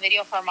this on the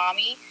video for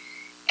mommy?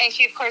 And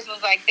she, of course,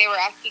 was like, they were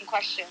asking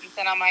questions.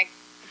 And I'm like,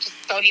 just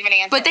don't even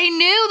answer. But they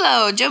knew,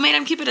 though. Joe made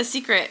them keep it a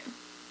secret.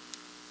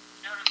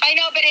 I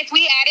know, but if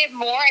we added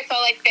more, I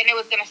felt like then it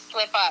was going to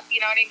slip up.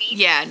 You know what I mean?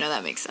 Yeah, no,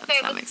 that makes sense. So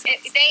That makes sense.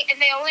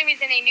 and the only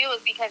reason they knew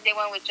was because they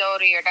went with Joe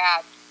to your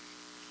dad.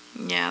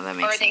 Yeah, that Or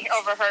makes they sense.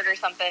 overheard or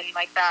something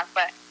like that.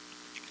 But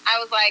I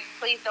was like,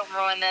 please don't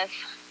ruin this.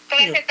 So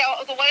I said,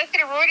 the one that's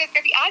going to ruin it is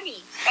going to be Ani.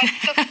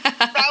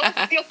 That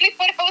was the only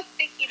one I was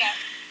thinking of.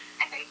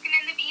 I thought it's going to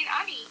end up being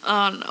Ani.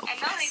 Oh, no. And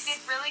no, they did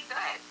really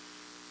good.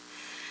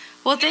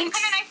 Well, It was thanks.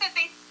 kind of nice that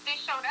they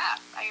showed up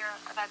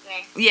that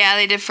day. Yeah,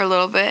 they did for a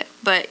little bit,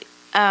 but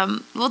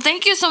Well,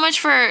 thank you so much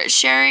for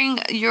sharing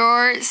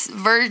your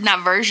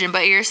not version,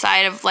 but your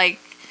side of like,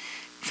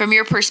 from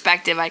your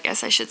perspective, I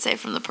guess I should say,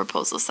 from the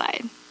proposal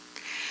side.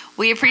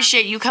 We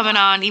appreciate you coming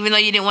on, even though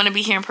you didn't want to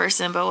be here in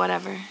person, but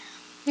whatever.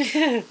 No.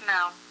 No.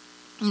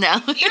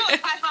 You know,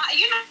 it's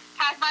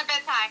past my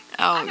bedtime.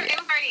 Oh, It was yeah.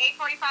 already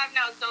 8:45.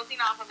 No, dozing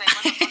off of it.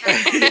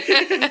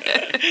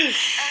 I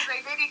was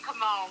like, baby,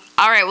 come on.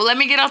 All right, well, let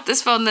me get off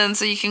this phone then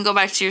so you can go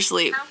back to your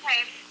sleep. Okay.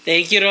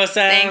 Thank you, Rosa.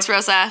 Thanks,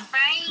 Rosa.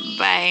 Bye.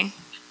 Bye.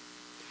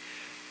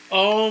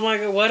 Oh my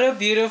god, what a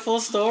beautiful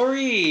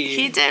story.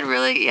 He did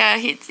really, yeah.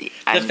 The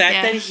fact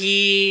that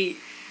he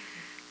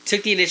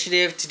took the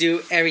initiative to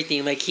do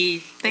everything, like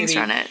Thanks,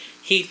 Ronette.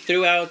 he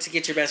threw out to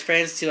get your best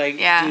friends to like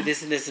Yeah. do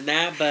this and this and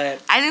that,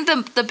 but I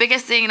think the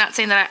biggest thing, not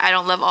saying that I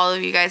don't love all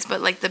of you guys, but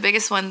like the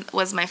biggest one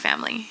was my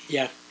family.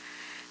 yeah.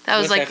 That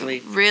was Most like definitely.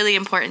 really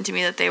important to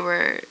me that they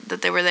were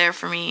there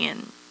for me,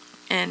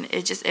 and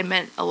it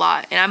meant a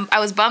lot. And I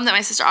was bummed that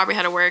my sister Aubrey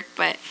had to work,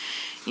 but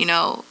you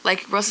know,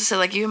 like Rosa said,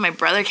 like even my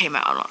brother came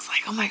out, and I was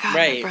like, oh my god,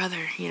 Right. my brother,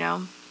 you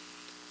know.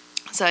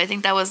 So I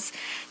think that was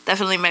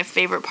definitely my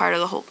favorite part of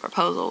the whole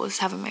proposal, was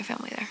having my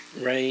family there.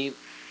 Right.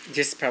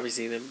 Just probably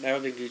seeing them. That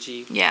would be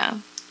Gucci. Yeah.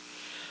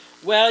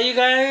 Well, you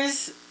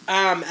guys,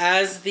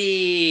 as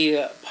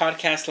the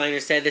podcast liner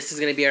said, this is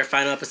going to be our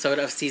final episode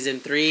of season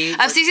 3.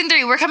 Of season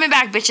 3, we're coming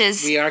back,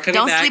 bitches. We are coming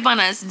Don't back. sleep on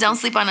us. Don't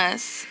sleep on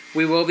us.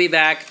 We will be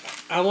back.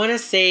 I want to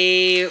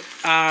say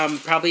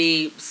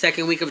probably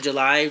second week of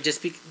July,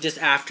 just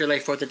after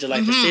like 4th of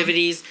July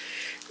festivities.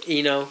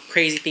 You know,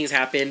 crazy things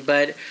happen,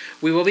 but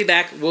we will be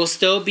back. We'll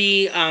still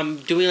be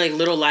doing like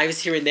little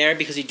lives here and there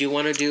because we do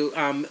want to do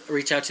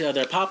reach out to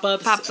other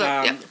pop-ups.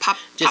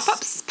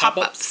 Pop-ups.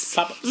 Pop-ups.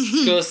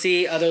 Go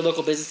see other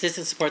local businesses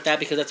and support that,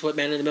 because that's what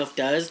Man in the MILF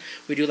does.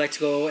 We do like to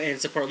go and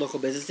support local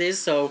businesses.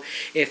 So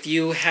if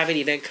you have an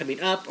event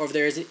coming up, or if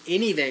there is an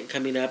event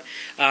coming up,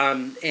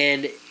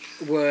 and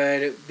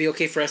would be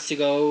okay for us to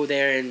go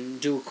there and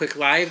do a quick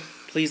live,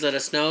 please let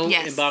us know.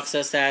 Yes. Inbox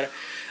us at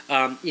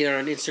either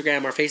on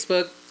Instagram or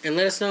Facebook, and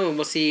let us know, and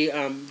we'll see.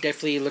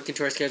 Definitely look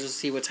into our schedule to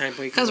see what time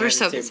we can. Because go we're ahead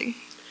so and say- busy.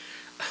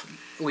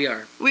 We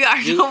are. We are.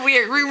 You- No, we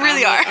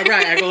really are.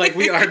 Right. I go like,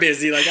 we are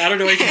busy. Like, I don't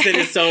know why you said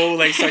it so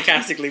like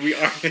sarcastically. We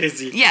are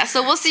busy. Yeah,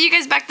 so we'll see you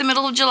guys back the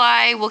middle of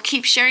July. We'll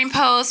keep sharing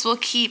posts. We'll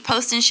keep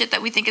posting shit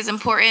that we think is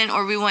important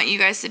or we want you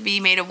guys to be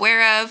made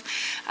aware of.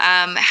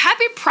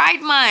 Happy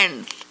Pride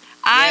Month.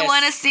 I Yes.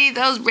 want to see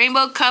those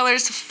rainbow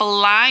colors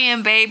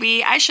flying,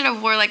 baby. I should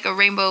have wore like a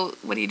rainbow.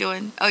 What are you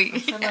doing? Oh, Can you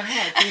see my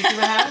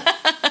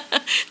hat?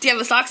 do you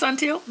have a socks on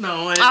too?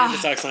 No, I didn't have the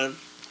socks on.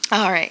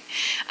 All right.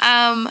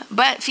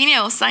 But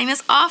Fino, sign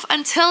us off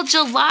until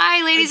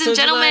July, ladies and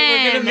Until gentlemen.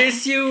 July, we're gonna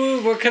miss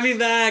you. We're coming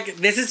back.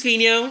 This is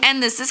Fino,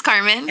 And this is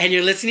Carmen. and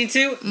you're listening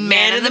to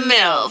Man in the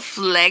MILF.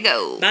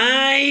 Lego.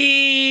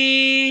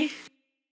 Bye.